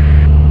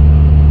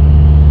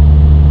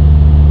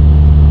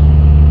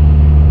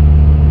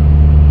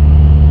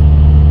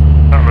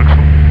 That looks,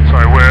 so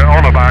we're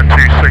on about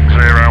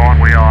 260 on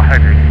we are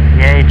heading.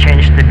 Yeah, it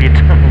changed a bit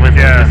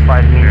within this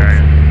 5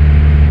 minutes.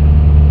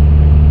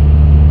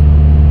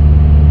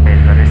 Okay,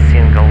 there is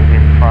single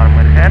wind farm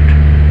ahead.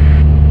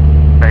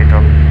 I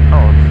don't,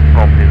 oh, it's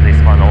probably this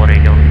one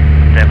already on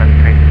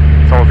Daventry.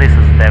 So this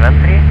is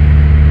Daventry,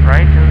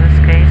 right, in this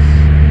case?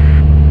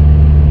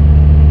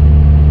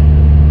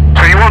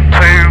 So you want to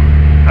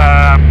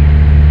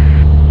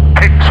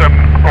pick some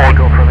odd...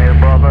 Go from here,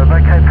 Bravo,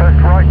 vacate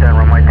first right down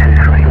runway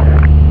 23.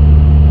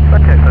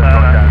 Vacate first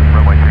right down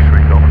runway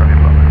 23, go from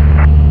here, Bravo.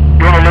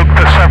 You want to look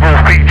for several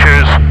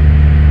features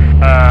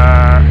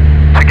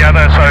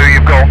together, so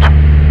you've got,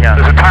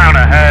 there's a town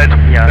ahead,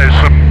 there's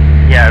some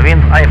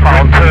I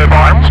found wind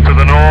turbines to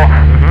the north,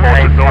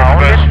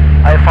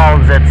 I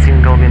found that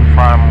single wind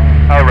farm.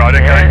 Oh right,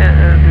 okay.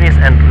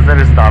 And there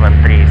is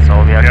Daventry, so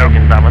we are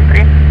taking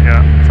Daventry.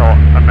 Yeah. So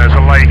and there's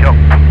a lake up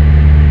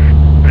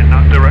in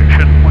that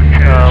direction, which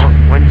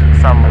is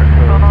some.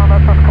 No,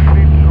 that's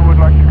complete. Who would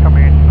like to come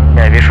in?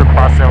 Yeah, we should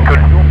pass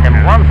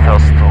M1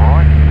 first.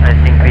 I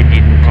think we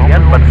didn't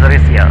yet, but there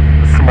is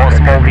small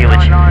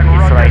village.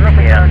 It's right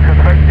here.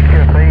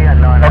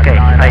 Okay,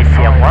 I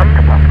see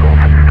M1.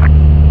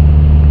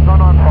 No,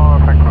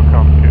 thanks for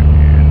coming.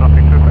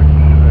 Nothing to affect.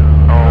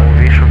 Oh,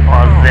 we should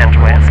pass that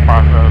way,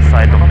 pass the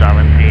side of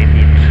Daventry a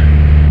bit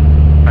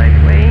right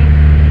way.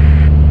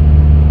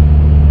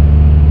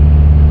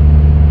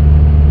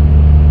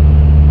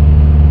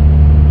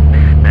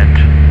 Like that.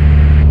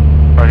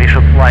 So we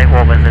should fly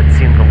over that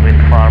single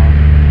wind farm.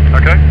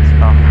 Okay.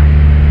 Stuff.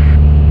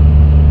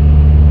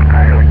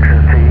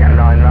 Electricity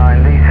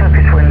 99, the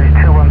surface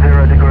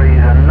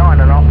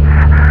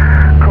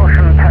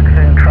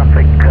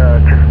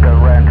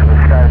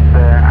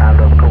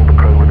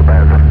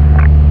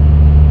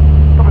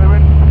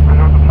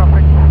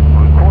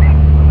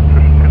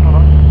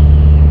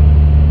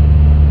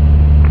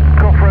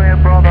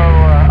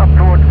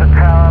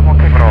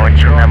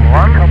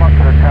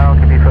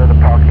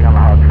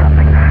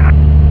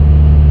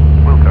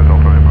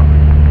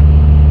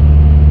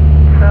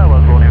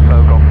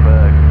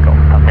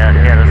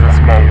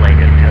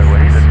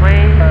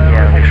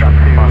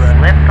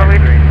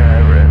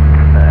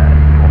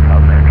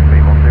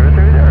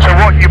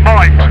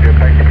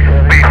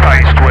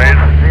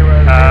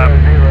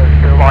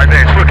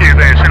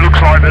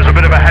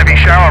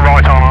shower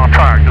right on our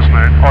track, doesn't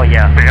it? Oh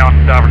yeah.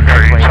 Beyond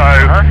Daventry. Exactly.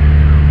 So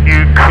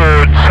you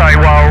could say,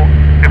 well,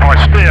 if I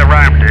steer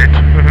around it,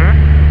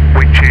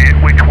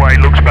 which way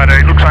looks better?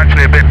 It looks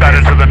actually a bit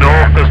better to the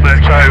north, doesn't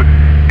it? So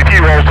if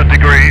you alter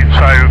degree,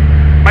 so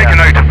make a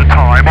note of the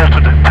time,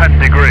 alter to 10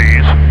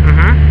 degrees,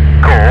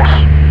 course.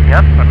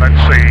 Yep. And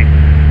let's see.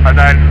 And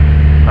then.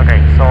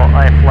 Okay, so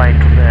I fly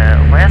to the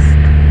west,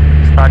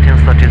 starting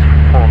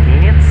 34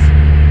 minutes.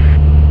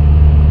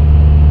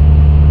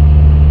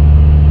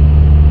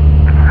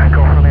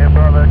 Echo from here,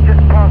 brother.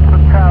 Just past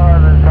the tower,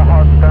 there's a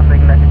hard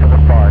standing next to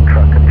the fire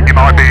truck. It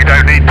might be you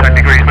don't need 10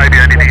 degrees, maybe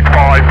you only need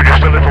 5 for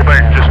just a little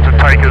bit, just to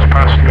take us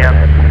past. Yeah.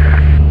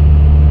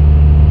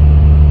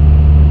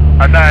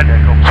 And then,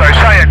 so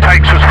say it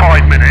takes us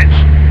 5 minutes.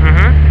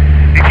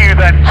 If you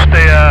then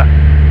steer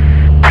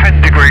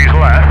 10 degrees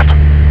left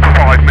for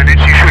 5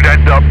 minutes, you should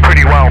end up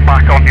pretty well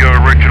back on your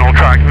original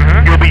track.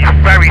 You'll be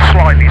very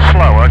slightly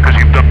slower because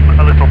you've done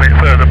a little bit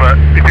further, but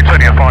if it's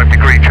only a 5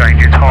 degree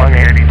change, it's hardly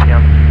any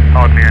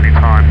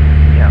time.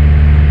 Yeah.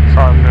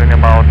 So I'm doing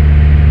about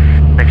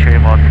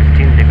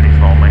 15 degrees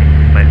now,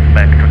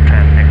 back to 10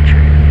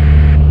 actually.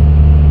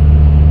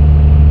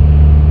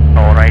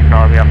 So right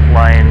now we are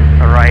flying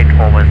right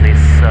over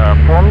this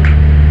pond.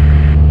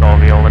 So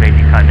we already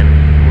coming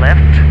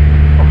left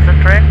of the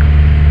track.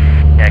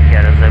 Yeah,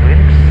 here is the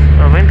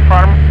wind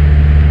farm.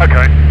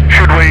 Okay.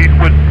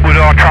 Would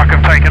our track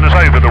have taken us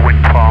over the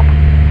wind farm?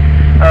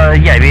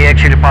 Yeah, we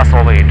actually passed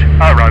over it.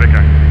 Oh right,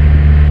 okay.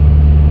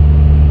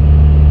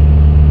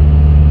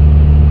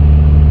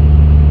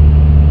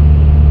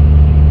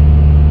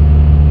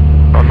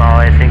 So now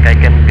I think I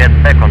can get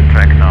back on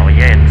track now,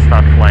 yeah, and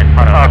start flying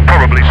parallel.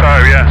 Probably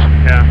so, yes,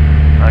 yeah.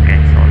 Okay,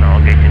 so now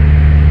getting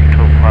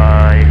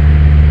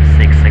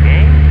 256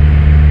 again.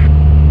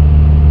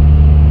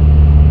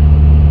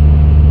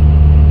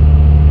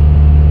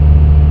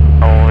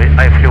 So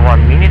I flew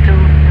 1 minute in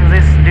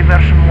this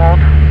diversion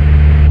mode.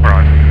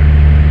 Right.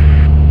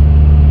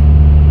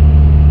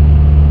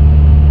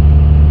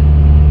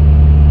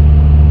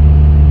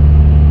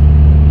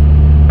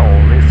 So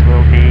this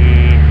will be...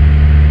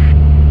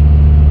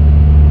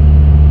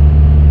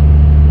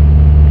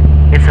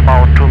 It's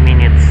about 2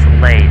 minutes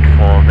late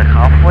for the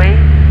halfway,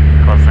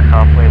 because the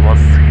halfway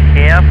was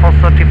here for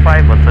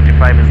 35, but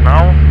 35 is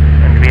now,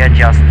 and we are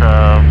just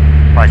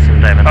passing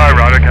Daventry. Oh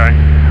right, okay.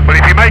 Well,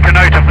 if you make a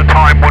note of the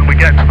time when we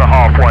get to the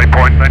halfway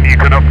point, then you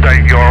can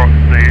update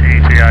the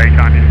ETA,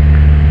 can't you?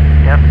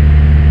 Yep.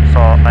 So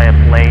I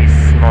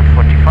place not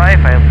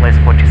 45, I place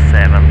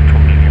 47, 2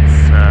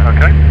 minutes.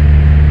 Okay.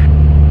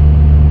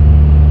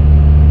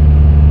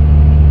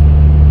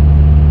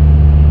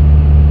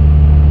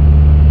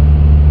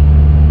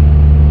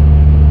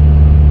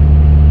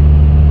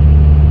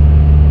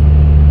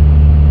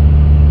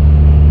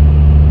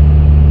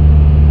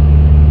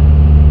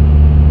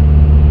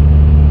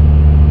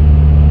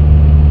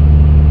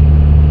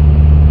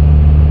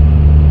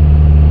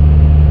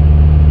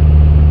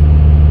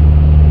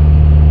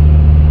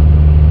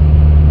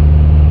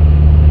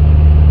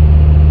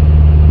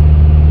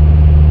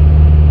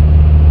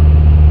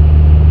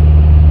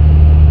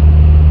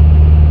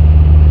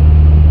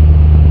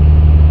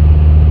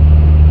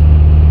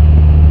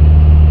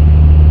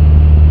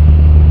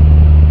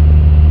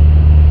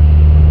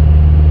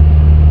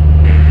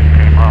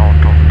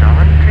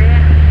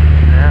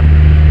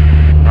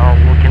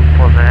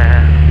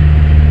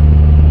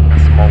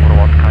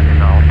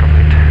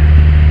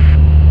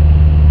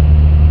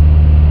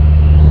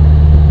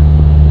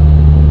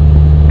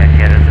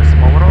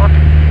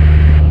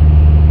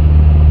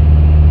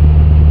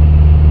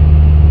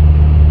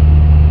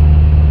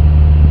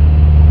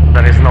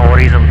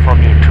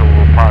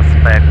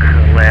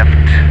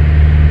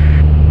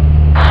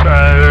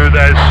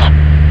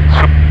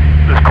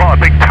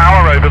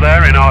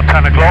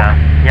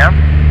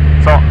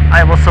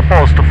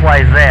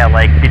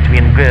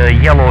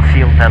 Yellow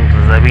field and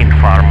the wind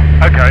farm.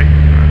 Okay.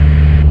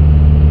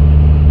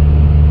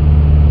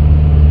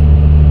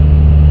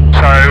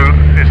 So,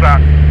 is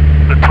that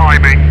the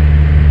timing?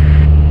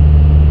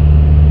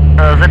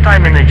 The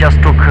timing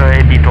just took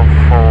a bit of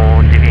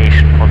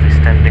deviation for this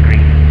 10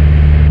 degree.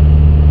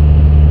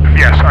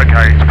 Yes,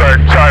 okay. But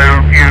so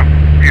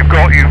you've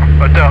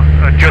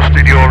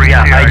adjusted your ETA.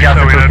 Yeah, I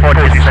adjusted to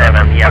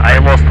 47. Yeah, okay. I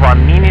lost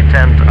 1 minute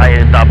and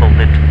I doubled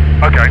it.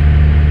 Okay.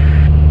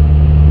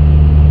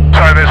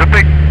 So there's a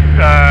big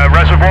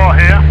reservoir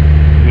here?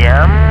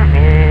 Yeah,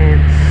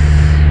 it's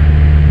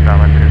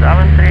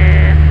Daventry.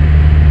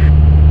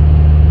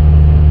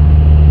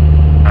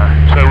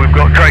 So we've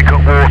got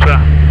Draycote water.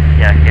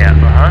 Yeah, here,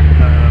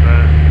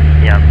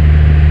 yeah.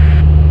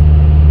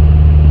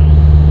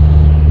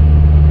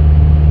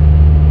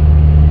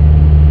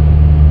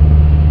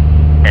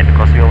 Yeah,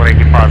 because we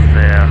already passed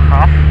the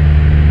half.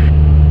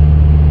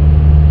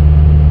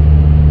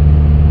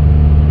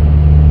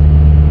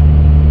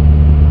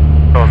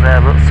 So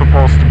there was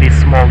supposed to be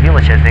small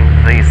village, I think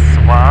this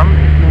one,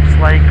 it looks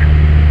like.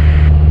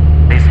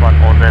 This one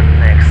or the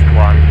next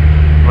one,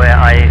 where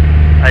I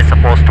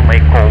supposed to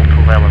make call to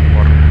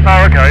Wellenborg.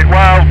 Oh, okay.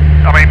 Well,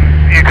 I mean,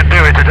 you could do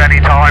it at any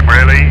time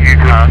really. You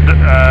can,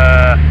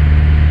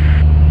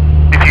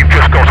 if you've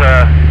just got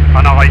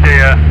an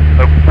idea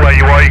of where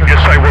you are, you can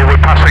just say, well, we're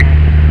passing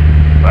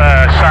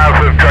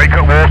south of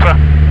Draycote Water.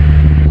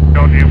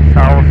 Don't you?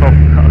 South of,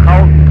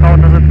 how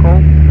does it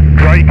call?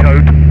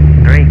 Draycote.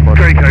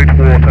 Draycote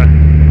Water.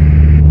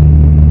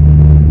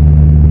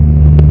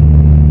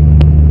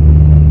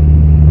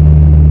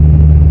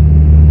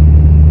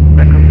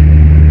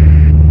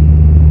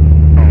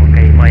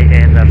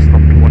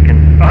 Stopped working.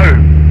 Oh!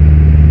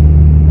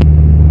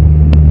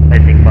 I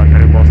think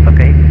battery lost,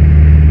 okay.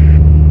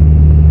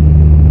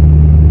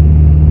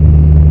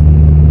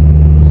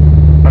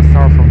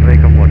 South of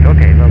Draycote Water,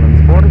 okay,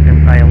 Wellensborg,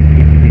 and I'll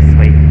keep this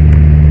way.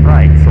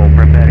 Right, so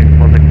preparing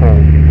for the call.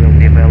 It will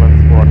be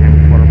Wellensborg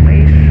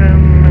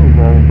information,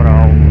 Golf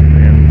Brown,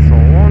 and so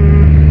on.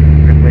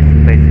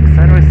 Requesting basic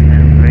service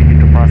and ready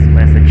to pass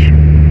message.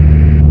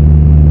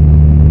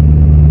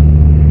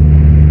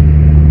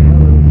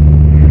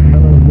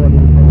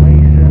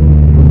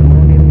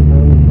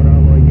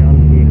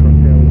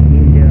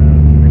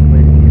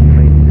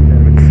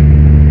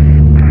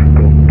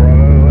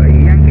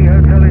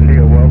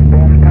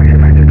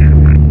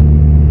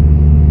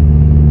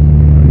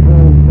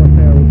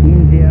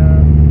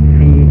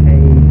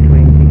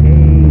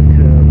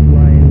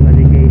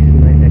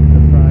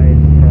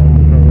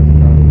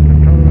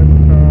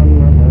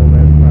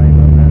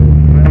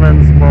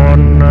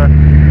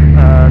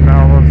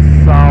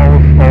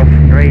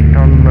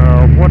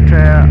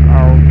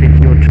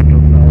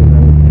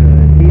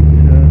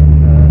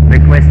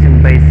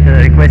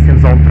 Requesting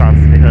zone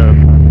transfer.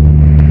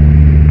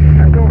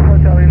 Golf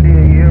Hotel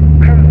India, your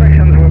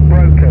transmissions were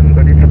broken,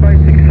 but it's a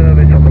basic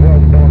service on the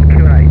Wellsbourne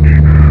QNH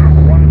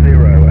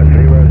 1000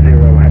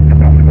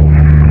 hectopascals.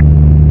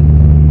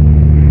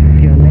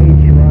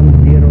 QNH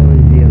 100,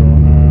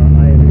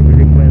 I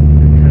request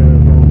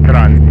zone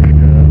Transit,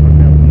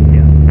 Hotel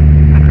India.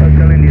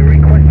 Hotel India,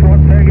 request what?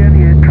 Say again,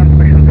 your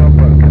transmissions are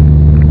broken.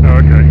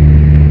 Oh, okay.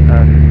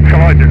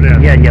 Shall I do this?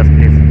 Yeah, yes,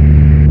 please.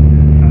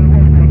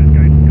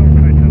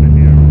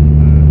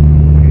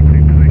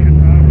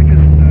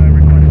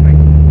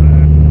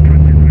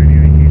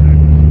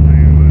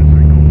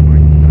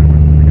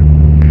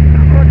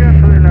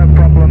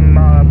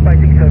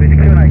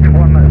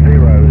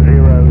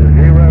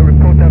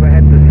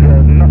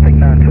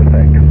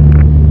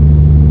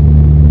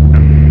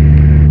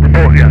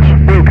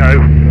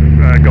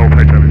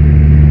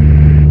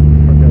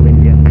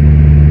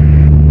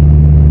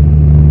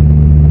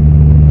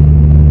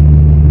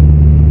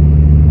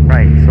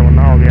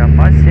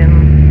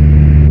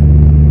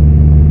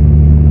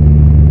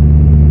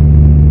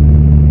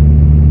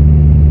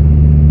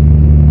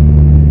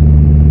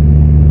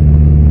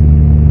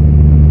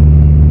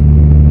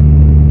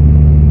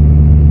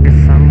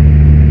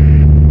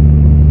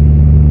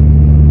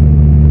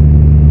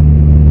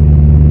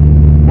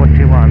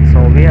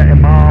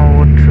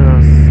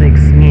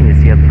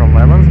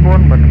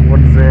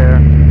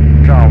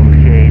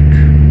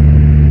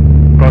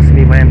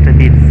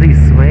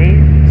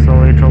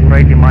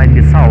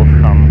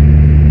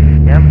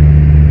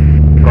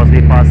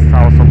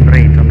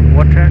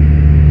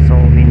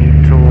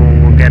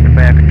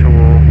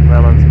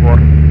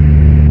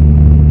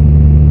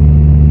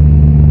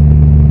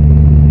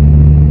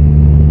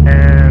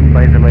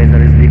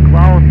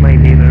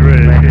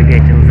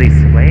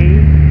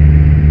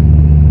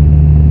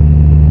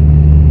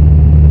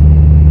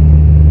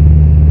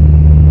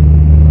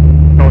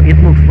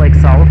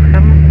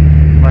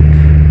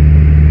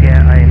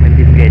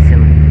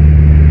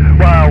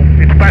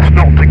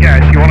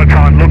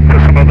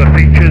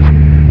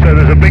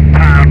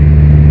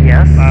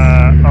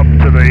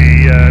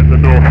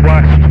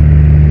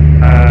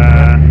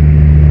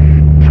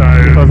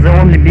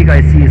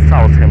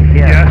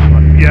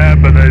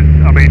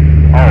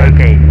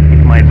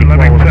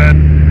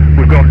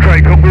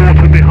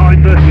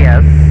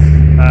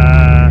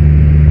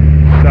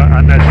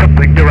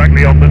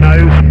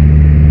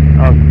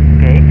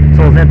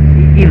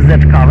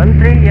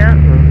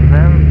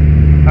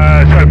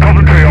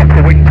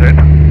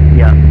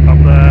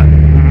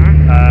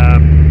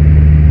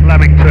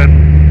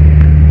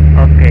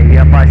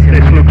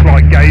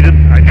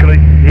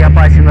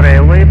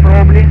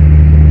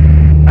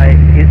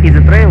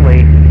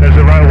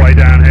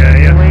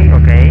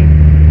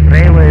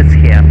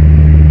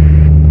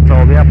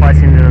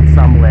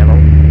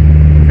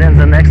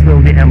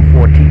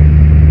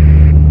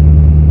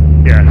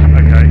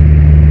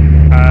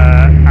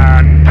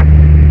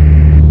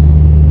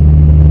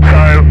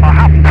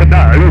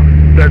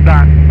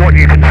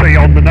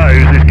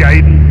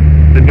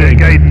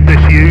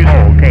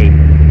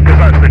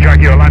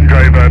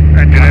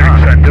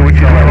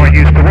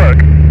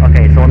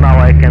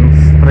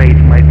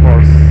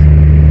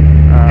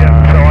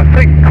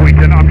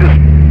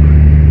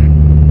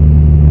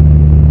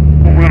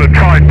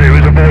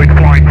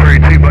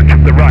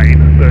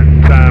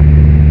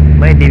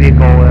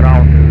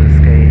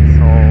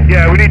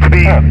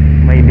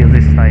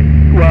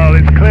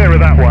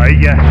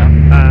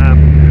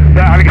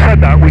 But having said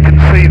that, we can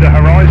see the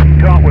horizon,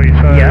 can't we?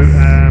 So, yes.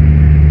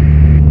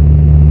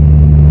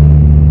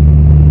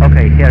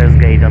 Okay, here is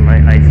gate on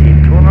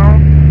IC2 now.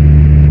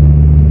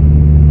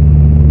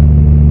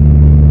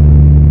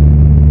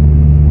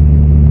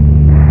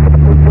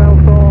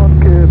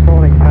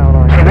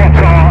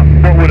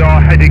 What would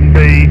our heading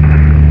be,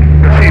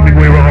 assuming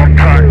we were on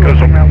track, because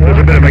there's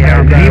a bit of a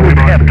gap there. We would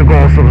have to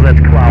go through that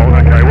cloud.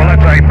 Okay, well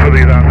let's aim for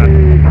that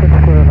then.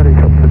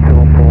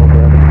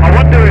 I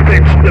wonder if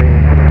it's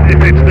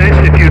this,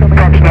 if you're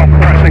perhaps not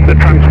pressing the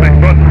transmit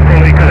button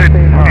fully, because it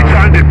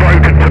sounded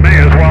broken to me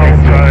as well,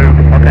 so...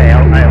 Okay,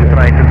 I'll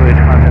try to do it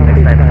faster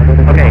next time.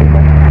 Okay.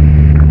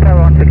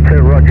 Atlantic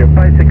 2, roger.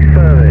 Basic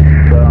service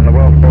on the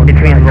Wellsport.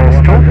 Between those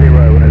two?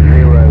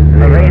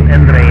 Rain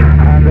and rain.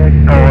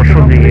 Or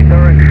should we...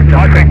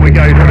 I think we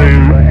go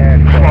through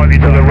slightly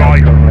to the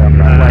right.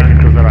 Slightly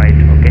to the right,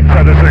 okay.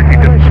 So there's a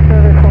distance.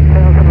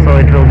 So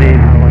it will be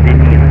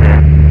beneath there.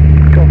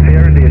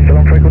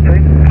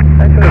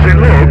 Because it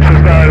looks as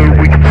though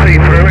we can see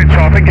through it, so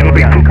I think it'll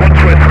be, once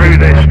we're through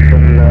this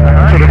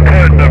sort of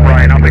curtain of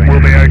rain, I think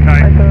we'll be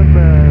okay.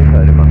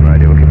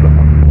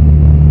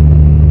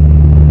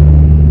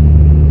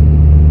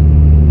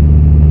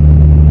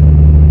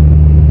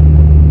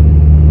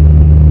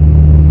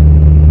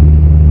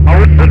 I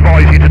wouldn't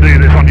advise you to do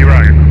this on your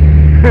own.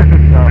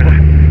 No.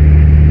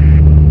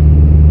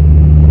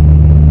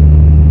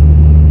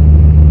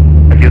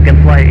 But you can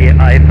fly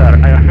IFR.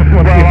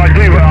 Well, I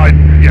do,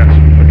 yes.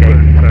 Okay.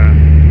 But,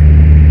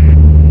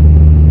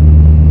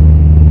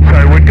 so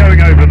we're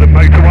going over the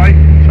motorway,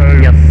 so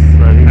Yes,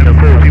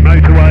 M40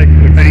 motorway,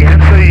 and you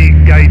can see,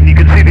 Gaten, you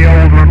can see the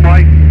old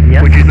runway,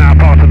 Yes. which is now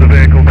part of the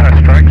vehicle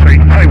test track, so you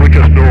can say we're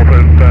just north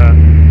of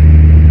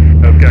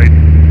Gaten.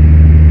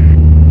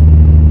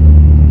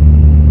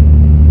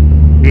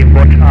 We've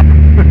got up.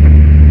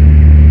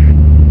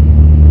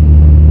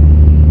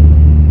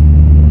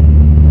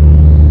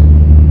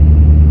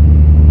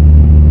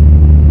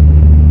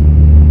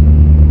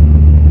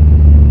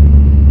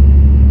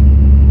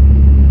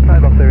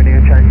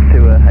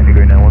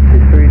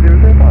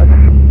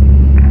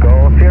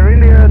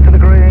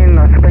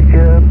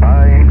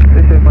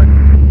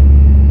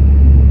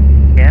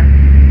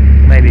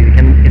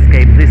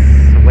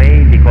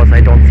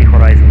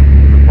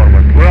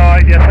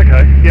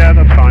 Yeah,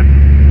 that's fine.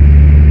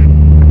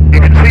 You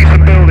can see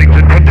some buildings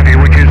in front of you,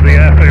 which is the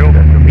airfield.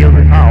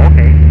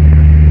 Okay.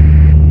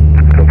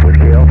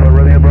 Whiskey Alpha,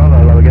 Romeo Bravo,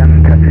 hello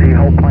again. Taxi,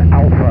 hold point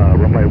Alpha,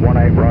 runway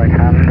 18 right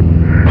hand.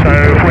 So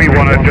if we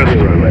want to just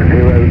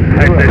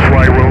head this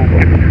way, we'll...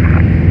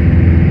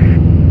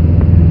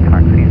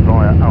 Taxi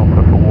via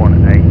Alpha for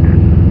 18,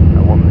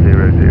 1000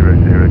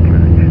 QNH.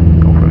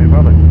 Golf Romeo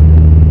Bravo.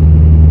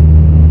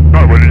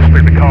 Oh, we'll just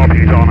leave the car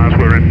keys on as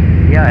we're in.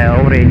 Yeah, I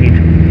already need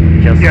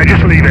just... Yeah,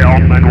 just leave it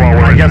on then while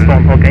we're in. Just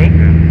on, okay.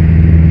 Yeah.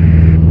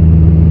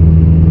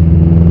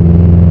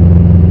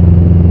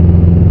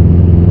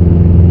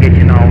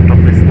 Getting out of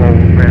this low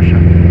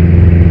pressure.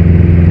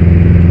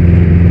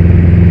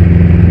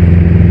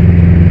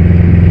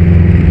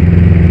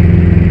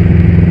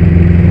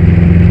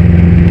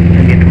 A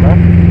bit more.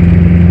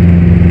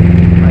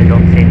 I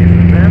don't see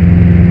anything there.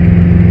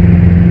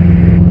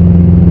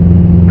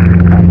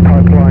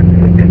 Pipeline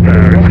 62.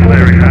 There, it's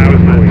clearing now,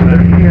 isn't it?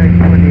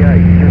 28,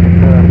 just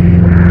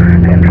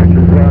entering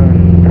the zone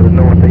to the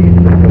northeast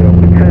of the field.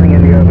 Turning in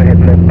the overhead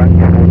left back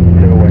towards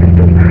the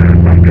western.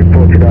 Must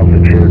reported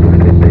altitude of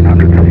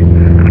 1500 feet.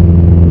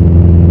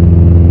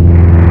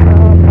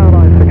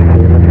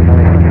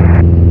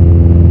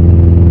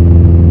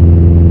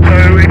 So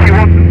if you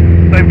want,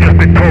 they've just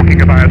been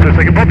talking about us,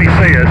 they can probably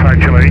see us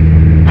actually.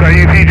 So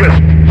if you just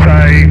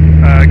say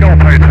Golf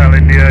Hotel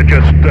India,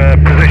 just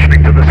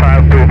positioning to the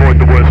south to avoid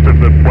the worst of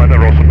the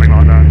weather or something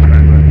like that. So,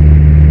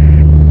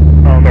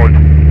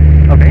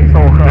 Okay, so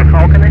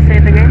how can I say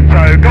it again?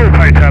 So Golf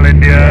Hotel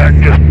India,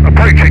 just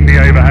approaching the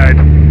overhead.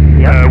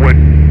 Yep. We're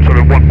sort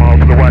of 1 mile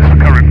to the west.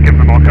 Give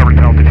them our current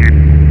altitude.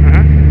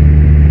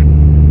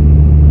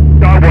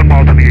 1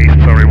 mile to the east.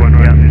 Sorry, we're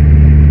right.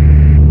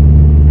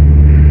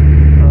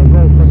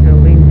 Golf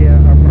Hotel India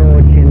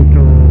approaching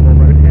to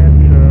overhead,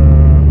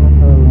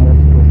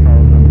 almost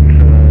 2,000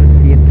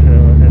 feet,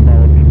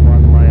 about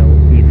 1 mile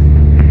east.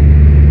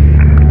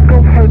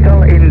 Golf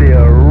Hotel India,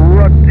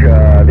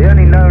 roger. The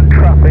only known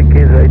traffic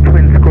is a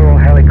twin squirrel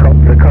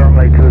helicopter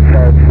currently to the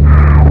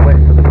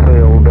south-west of the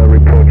field,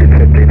 reported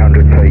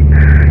 1500 feet.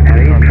 And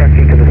he's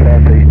tracking to the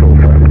southeast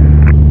also.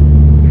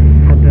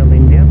 Hotel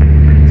India.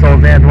 So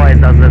they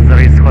advised us that there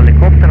is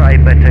helicopter, I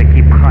better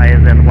keep higher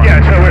than 1. Yeah,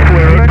 so if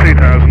we're at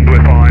 2,000,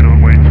 we're fine,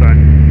 aren't we? So,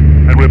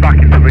 and we're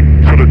back into the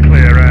sort of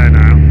clear air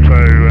now. So,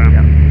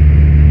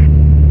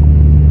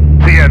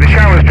 so yeah, the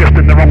shower's just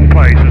in the wrong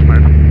place, isn't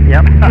it?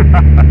 Yep.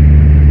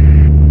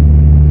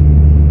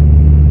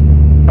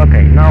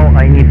 Okay, now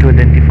I need to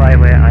identify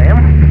where I am.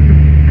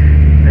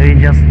 We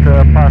just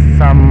passed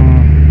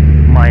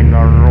some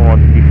minor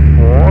road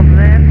before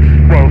that.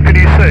 Well, can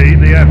you see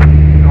the air?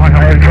 I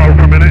have control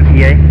for a minute.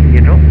 Yeah, you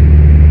do.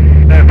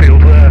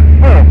 Airfield's there.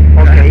 Oh,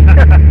 okay.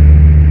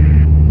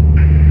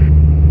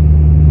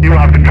 You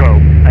have control.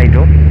 I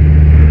do.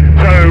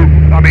 So,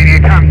 I mean, you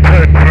can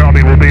turn through. I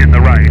mean, we'll be in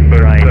the rain,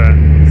 but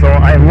Right. So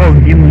I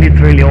lost dim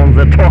really on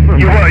the top.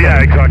 You were,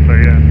 yeah,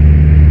 exactly,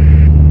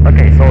 yeah.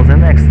 Okay, so the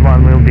next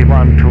one will be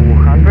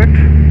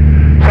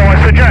 1-200. So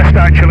I suggest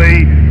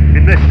actually,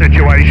 in this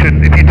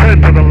situation, if you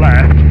turn to the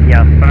left,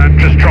 Yeah. and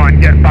just try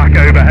and get back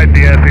overhead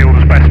the airfield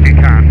as best you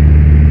can.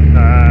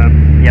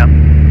 Yeah.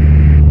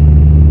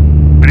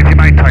 And if you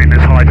maintain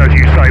this height, as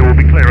you say, we'll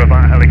be clear of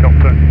that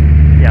helicopter.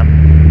 Yeah.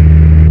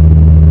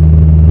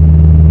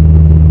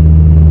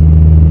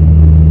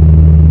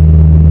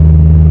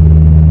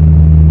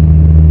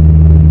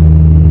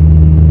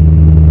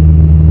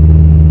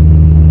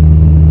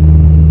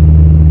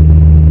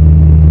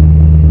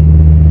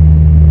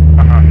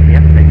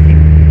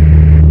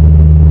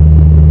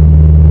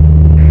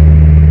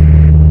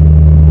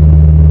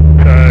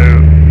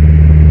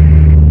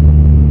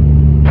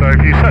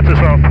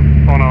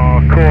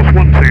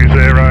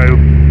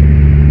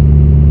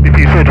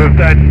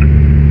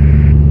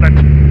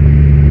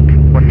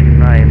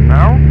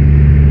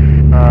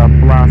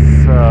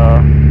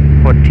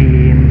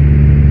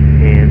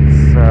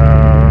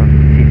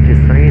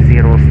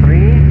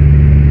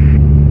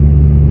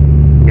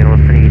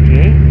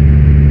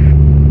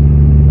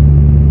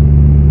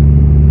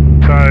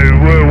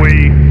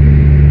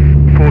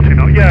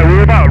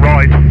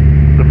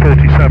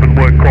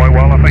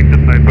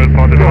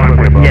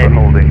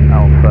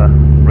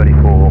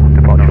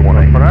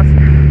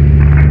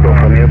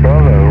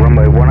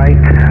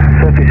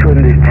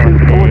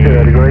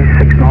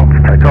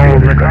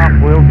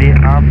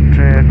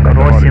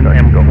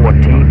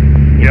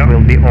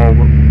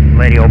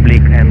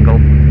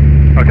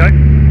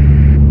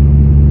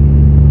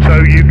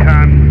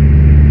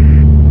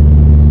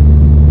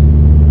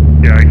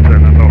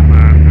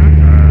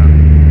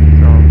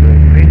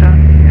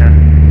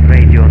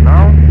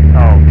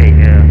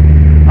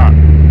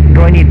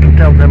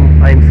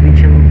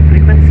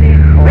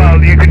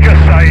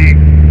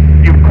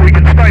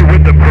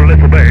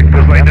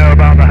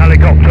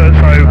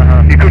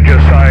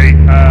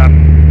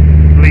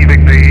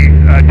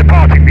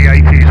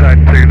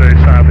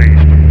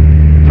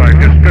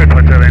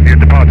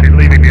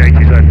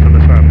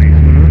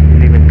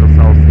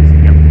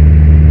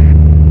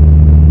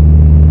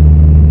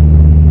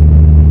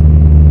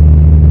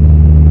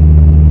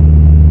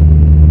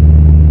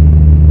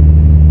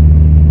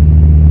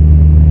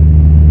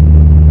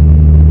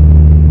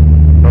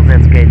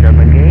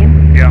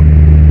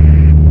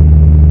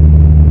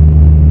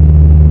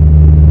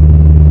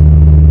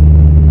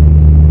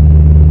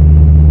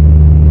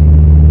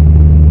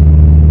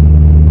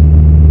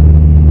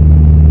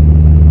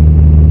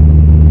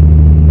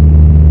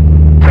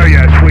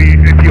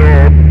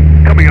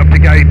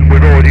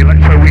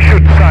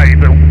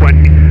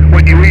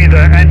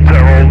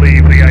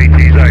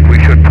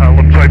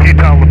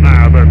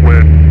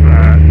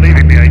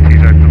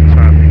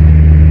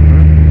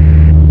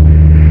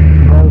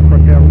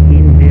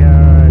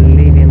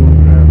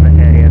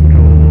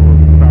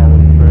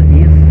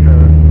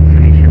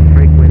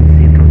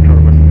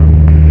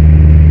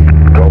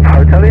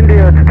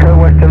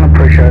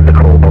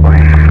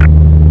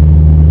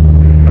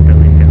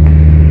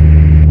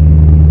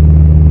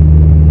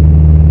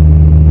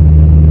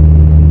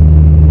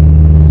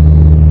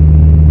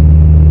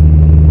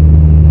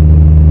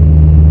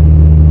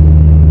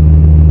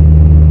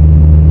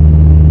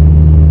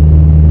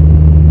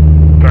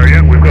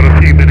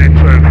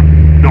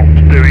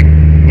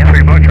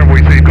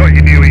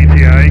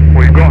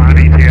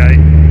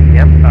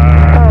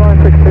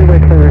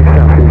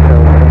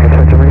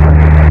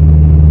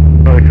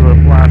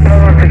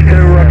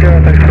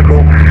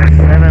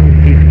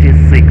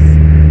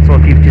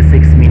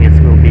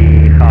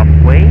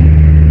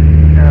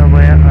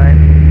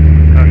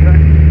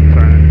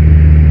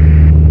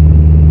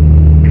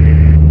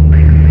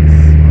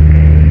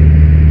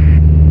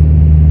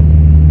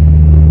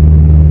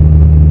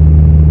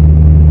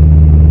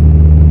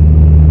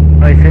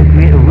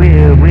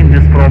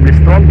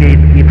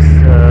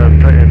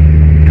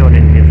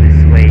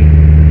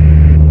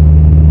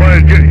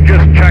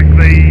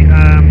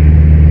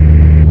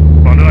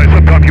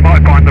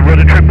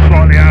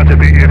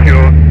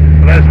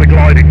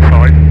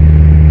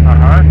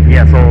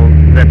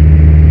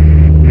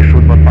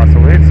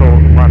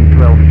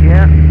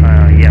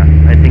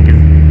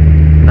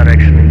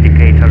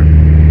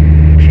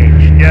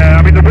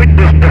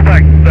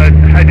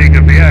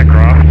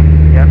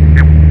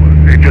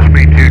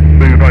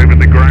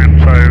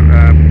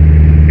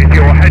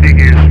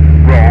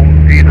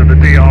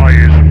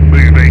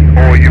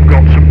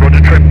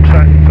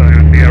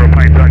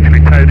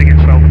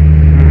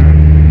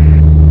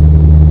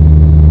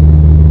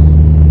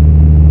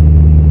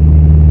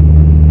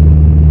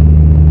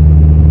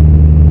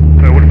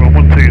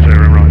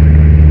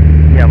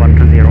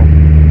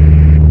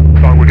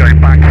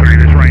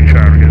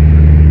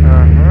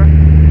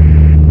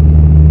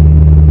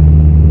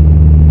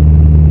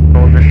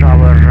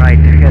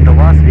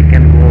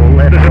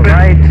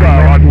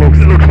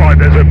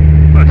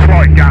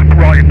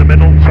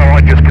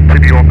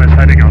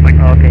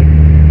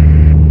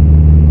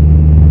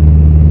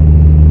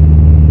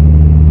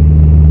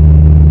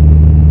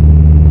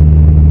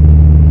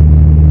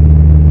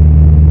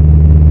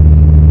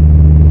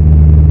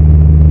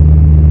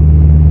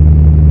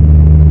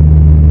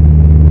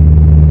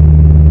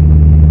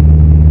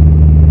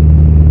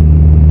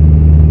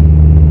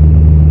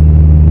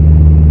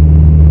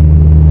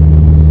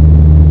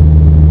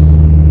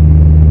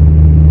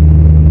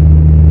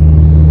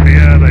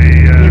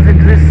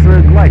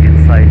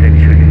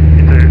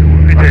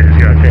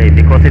 Okay,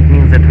 because it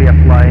means that we are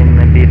flying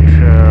a bit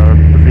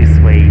this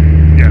way.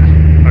 Yes.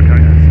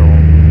 Okay. So.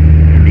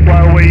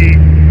 Well,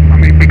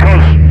 I mean, because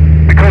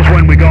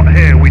when we got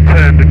here, we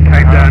turned and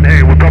came down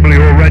here. We're probably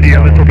already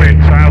a little bit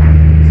south.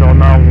 So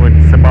now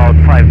it's about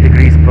 5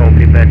 degrees,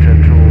 probably better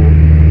to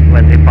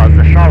when we pass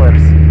the showers.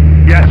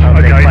 Yes.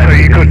 Okay. So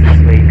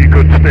you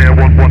could steer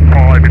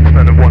 115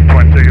 instead of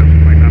 120 or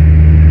something.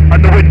 And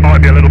the wind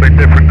might be a little bit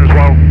different as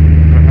well,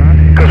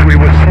 because we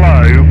were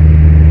slow.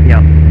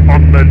 Yeah.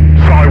 On the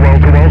sidewell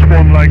to Welsh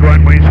one leg,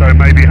 weren't we? So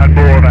maybe had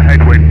more of a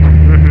headwind.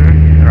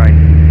 Right.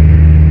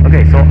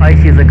 Okay, so I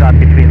see the gap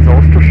between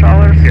those two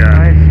showers. Yeah.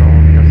 Right. So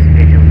just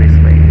heading this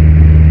way.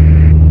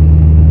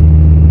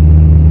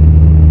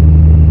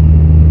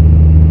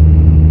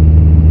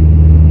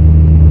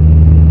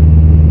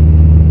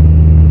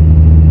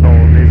 So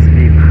this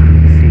big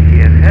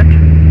city ahead.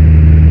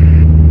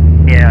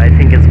 Yeah, I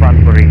think it's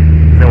Banbury,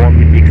 the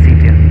only big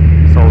city.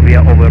 So we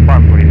are over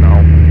Banbury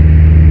now.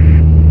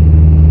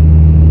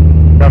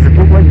 Does it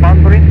look like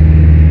Banbury?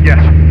 Yes.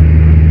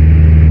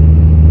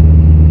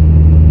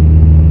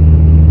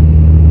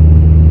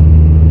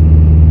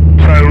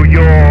 So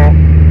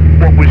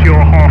what was your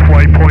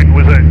halfway point,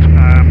 was it?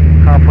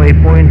 Halfway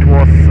point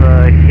was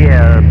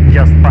here,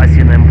 just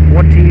passing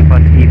M40,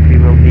 but if we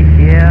will be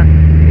here,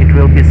 it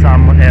will be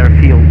some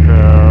airfield,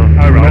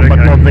 right, but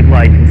okay. not the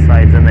gliding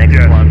side, the next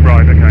one.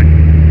 Right, okay.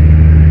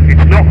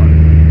 It's not...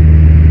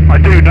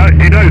 do you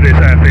know this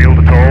airfield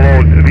at all,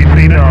 or have you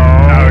seen it?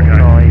 No, okay.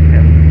 No, I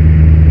can't.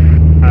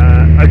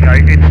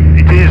 Okay, it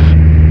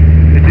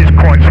is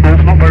quite small.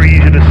 It's not very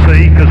easy to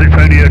see because it's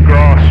only a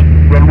grass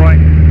runway.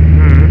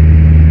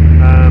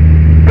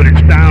 But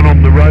it's down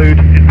on the road.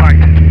 In fact,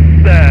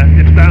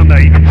 it's down there.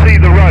 You can see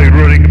the road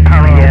running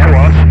parallel to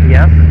us.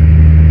 Yes.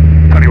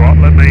 Tell you what,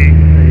 let me.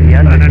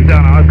 And then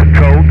down out of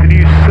control. Can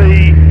you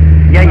see?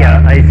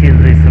 Yeah, I see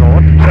this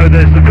road. So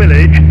there's the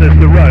village. There's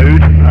the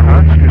road.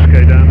 Let's just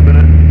go down a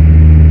minute.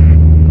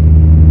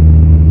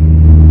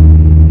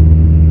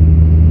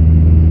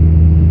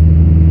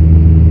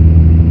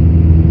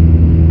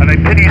 And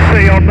then can you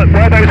see on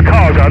where those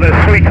cars are?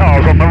 There's 3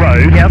 cars on the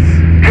road. Yes.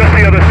 Just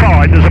the other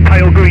side, there's a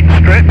pale green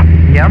strip.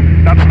 Yeah.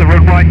 That's the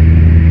runway.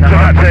 So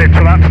that's it.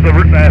 So that's the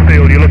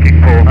airfield you're looking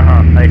for.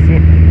 I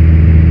see.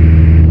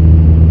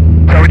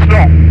 So it's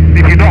not.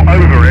 If you're not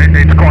over it,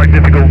 it's quite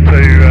difficult to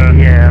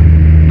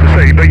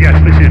see. But yes,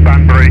 this is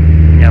Banbury.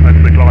 Yeah. That's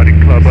the gliding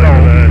club over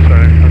there. So.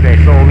 Okay,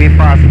 so we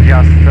passed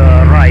just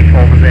right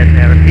over that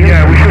airfield.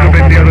 Yeah, we should have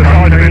been the other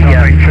side of it,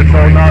 I think, shouldn't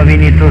so we? now we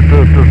need to...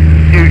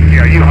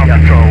 You have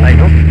control. I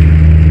do.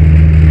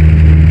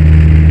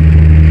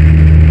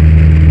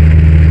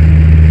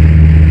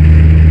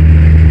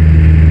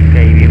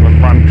 Okay, even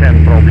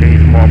 110 probably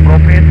is more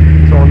appropriate.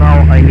 So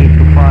now I need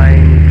to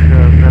find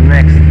the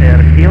next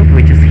airfield,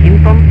 which is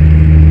Hinton.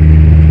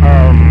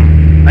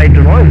 I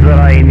don't know if there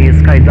are any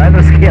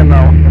skydivers here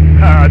now.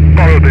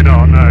 Probably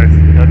not, no.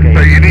 Okay.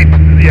 But you need,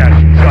 yes,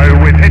 so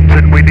with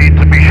Hinton we need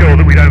to be sure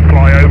that we don't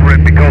fly over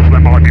it because there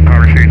might be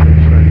parachutists.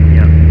 So.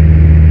 Yeah.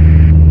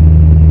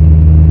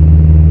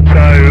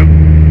 So...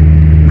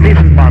 This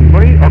is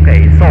Banbury.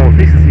 Okay, so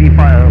this is we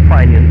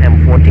find in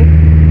M40.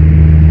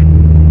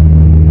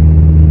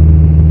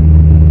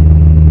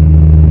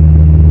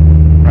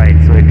 Right,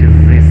 so it is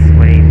this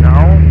way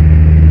now.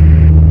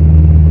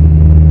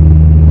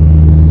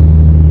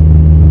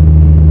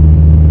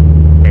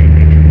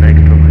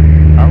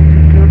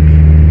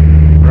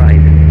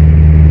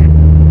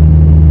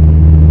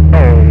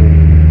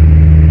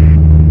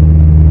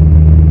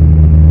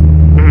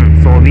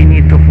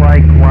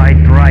 Quite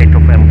right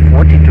of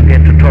M40 to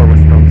get to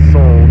Torveston, so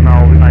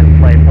now I'm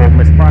flying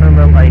almost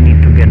parallel. I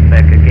need to get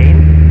back again.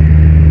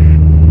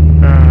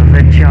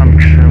 The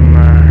junction, I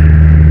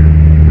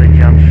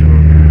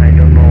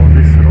don't know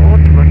this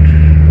road, but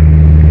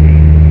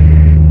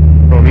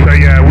okay. So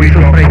yeah, we've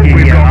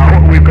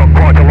got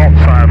quite a lot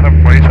south,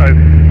 haven't we?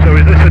 So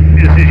is this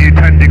your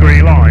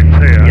 10-degree lines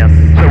here? Yes.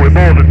 So we're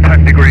more than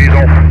 10 degrees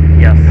off.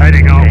 Yes.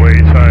 Heading, aren't we?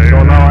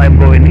 So now I'm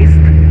going east.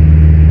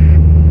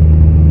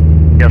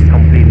 Just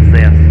complete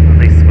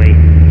this way.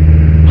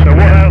 So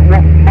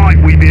what might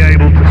we be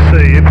able to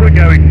see if we're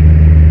going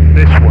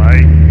this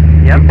way?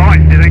 Yeah. We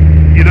might.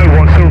 You know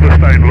what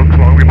Silverstone looks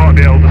like? We might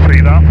be able to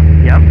see that.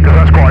 Yeah. Because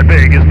that's quite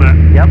big, isn't it?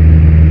 Yep.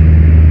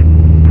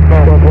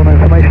 Golf 1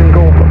 information,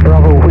 Golf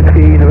Bravo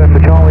Whiskey November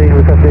Charlie,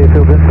 request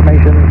airfield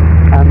information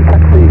and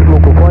taxi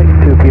local flight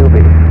to POV.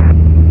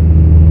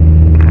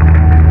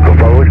 Golf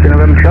Bravo Whiskey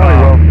November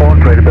Charlie, well spawn,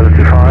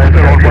 tradeability 5.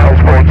 Still on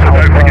Wellsport, so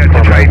don't forget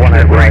to change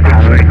the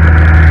frequency.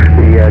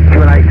 The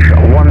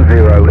QNH 1000.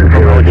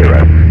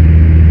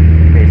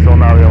 Okay, so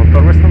now we're on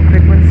Torveston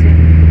frequency.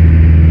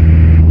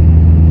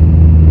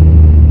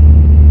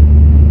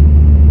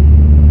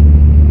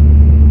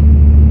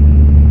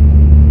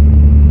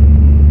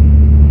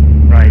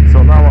 Right,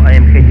 so now I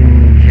am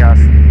heading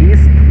just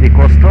east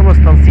because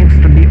Torveston seems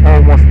to be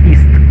almost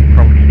east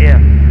from here.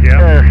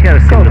 Yeah. Here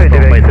is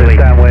Silverstone, by the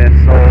way.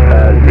 So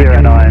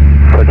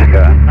 09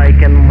 Flickering. I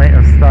can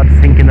start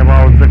thinking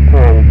about the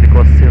call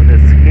because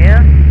it's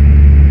here.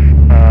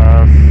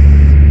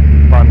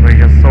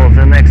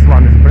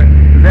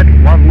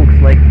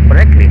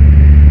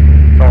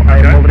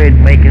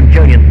 making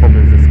joining pool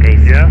in this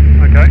case. Yeah,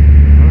 okay.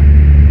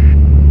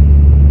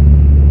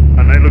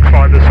 And it looks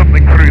like there's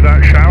something through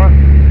that shower.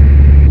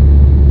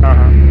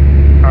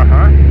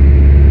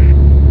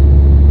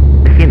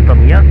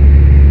 Hinton, yeah?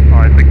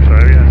 I think so,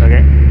 yes.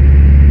 Okay.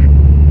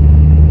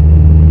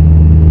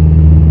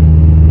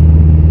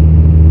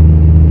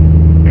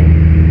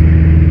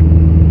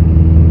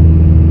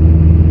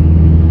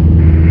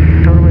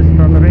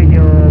 Turveston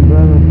Radio,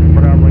 Golf,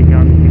 Bravo,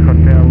 Yankee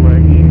Hotel,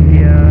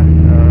 India,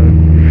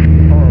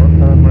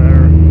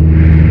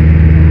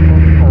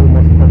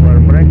 almost over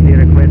Brackley,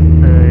 request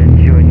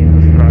joining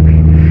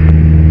instructions.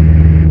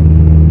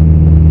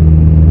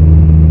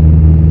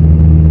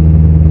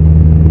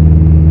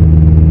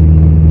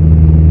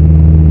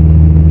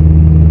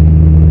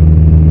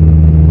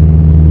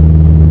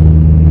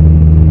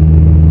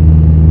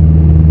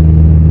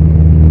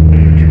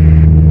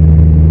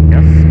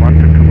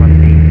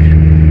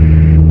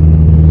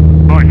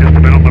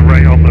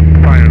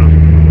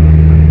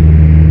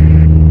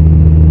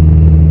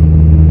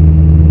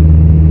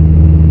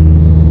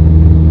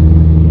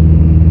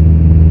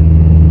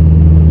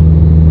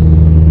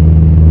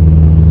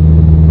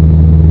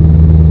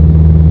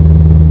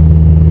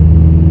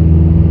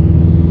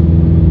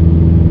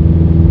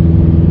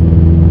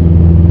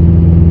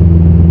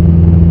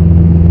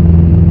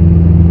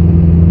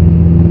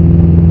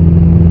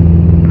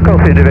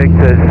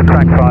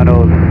 Crank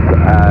finals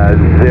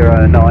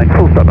 09,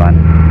 full stop line.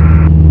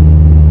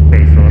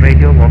 Okay, so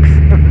radio works.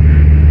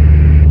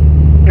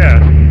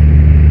 Yes.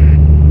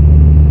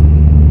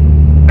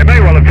 They may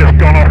well have just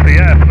gone off the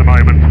air for the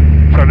moment,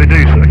 so they do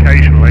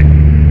occasionally.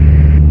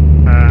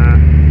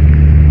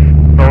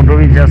 So do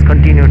we just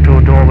continue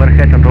to do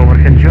overhead and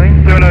overhead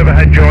join? Do an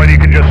overhead join, you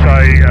can just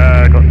say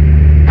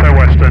to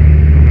Western,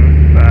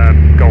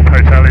 Golf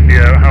Hotel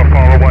India, how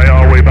far away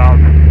are we? About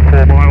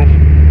 4 miles.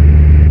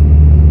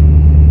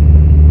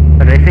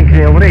 But I think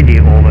we're already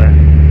over.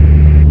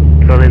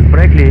 Because it's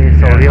Brackley,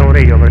 so Yeah. we're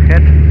already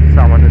overhead.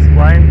 Someone is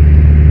flying.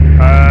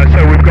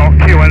 So we've got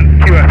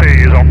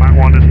QFE is on that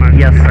one, isn't it?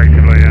 Yes.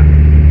 Effectively, yeah.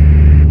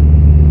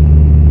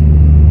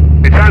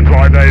 It sounds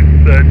like they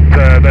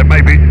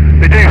maybe,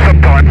 they do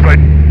sometimes,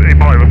 they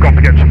might have gone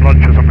to get some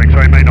lunch or something, so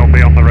they may not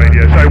be on the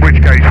radio. So in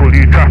which case we'll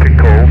use traffic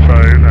call, so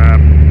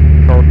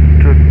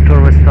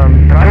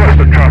Turveston traffic.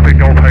 Turveston traffic,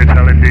 Golf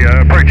Hotel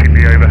India, approaching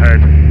the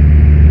overhead.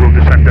 We'll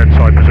descend dead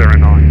side for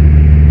 09.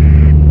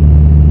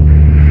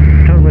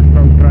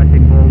 Turveston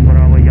traffic, Golf,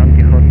 Bravo,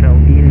 Yankee Hotel,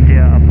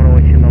 India,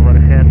 approaching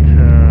overhead,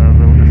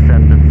 will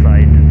descend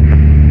inside.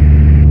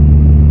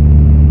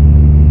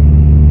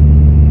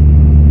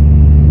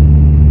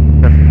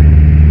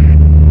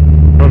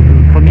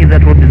 For me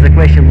that would be the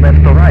question,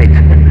 left or right.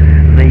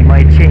 They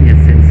might change it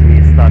since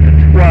we started.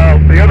 Well,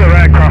 the other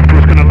aircraft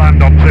was going to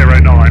land on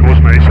 09,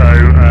 wasn't he? So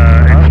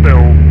it's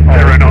still,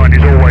 09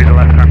 is always a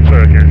left-hand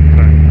circuit.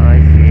 So. I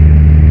see.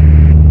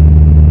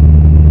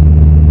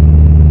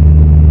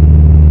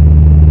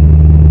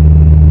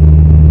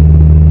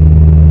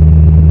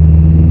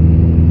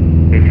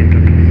 Get into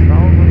 2000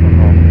 or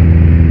no?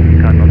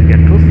 Cannot get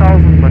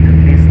 2000, but at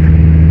least...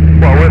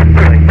 Well, we're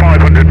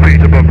 500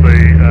 feet above the...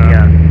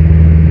 yeah.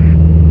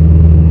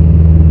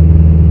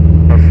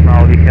 Because now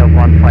we have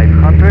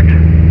 1500.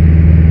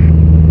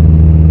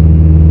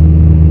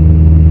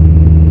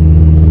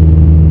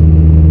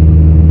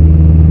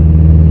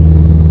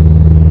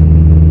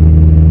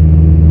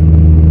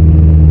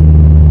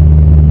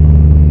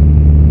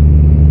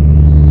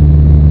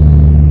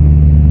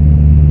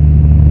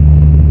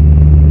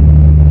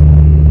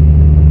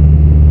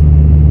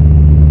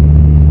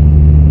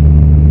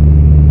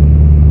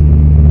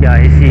 Yeah,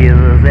 I see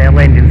they are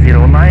landing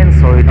 09,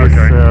 so it is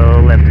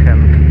left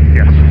hand.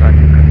 Yes.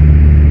 Traffic.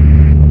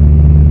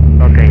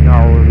 Okay,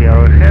 now we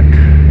are ahead.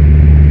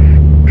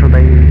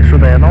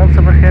 Should I announce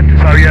overhead?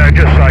 So yeah,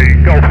 just say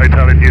Golf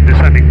Hotel India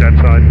descending dead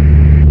side.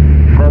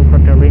 Golf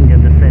Hotel India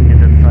descending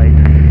inside.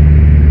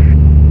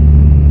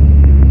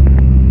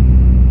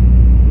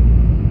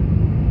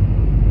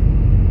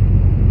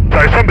 So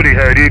somebody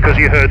heard you because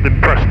you heard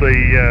them press the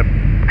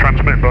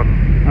transmit button.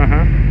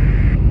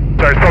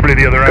 So it's probably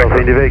the other Golf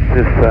aircraft. India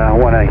Victus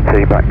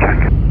 180,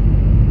 backtrack.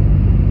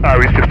 Oh,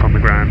 he's just on the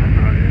ground.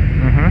 Right,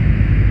 yeah.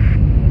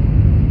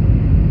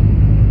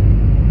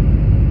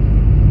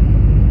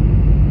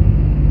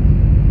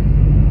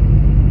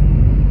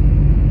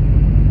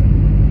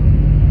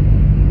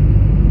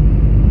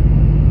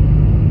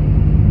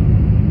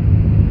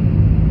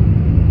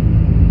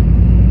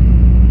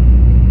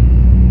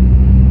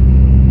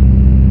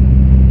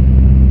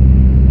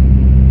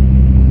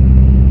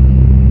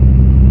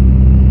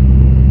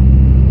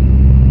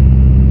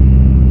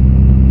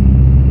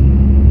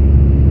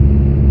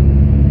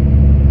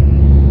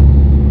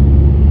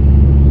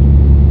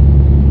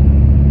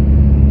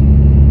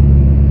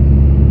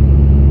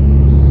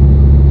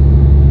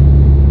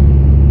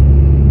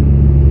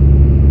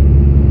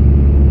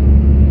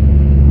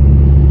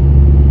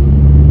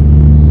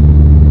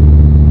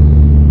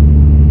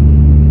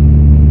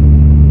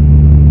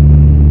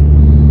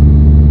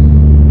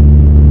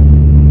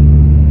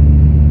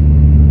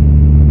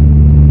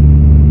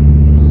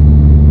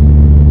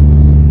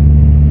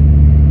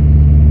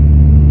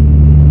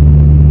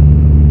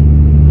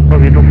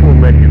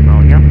 let me know,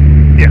 yeah?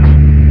 Yes.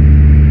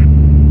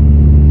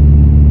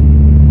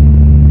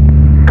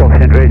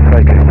 Copy, Andrew, it's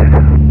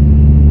vacated.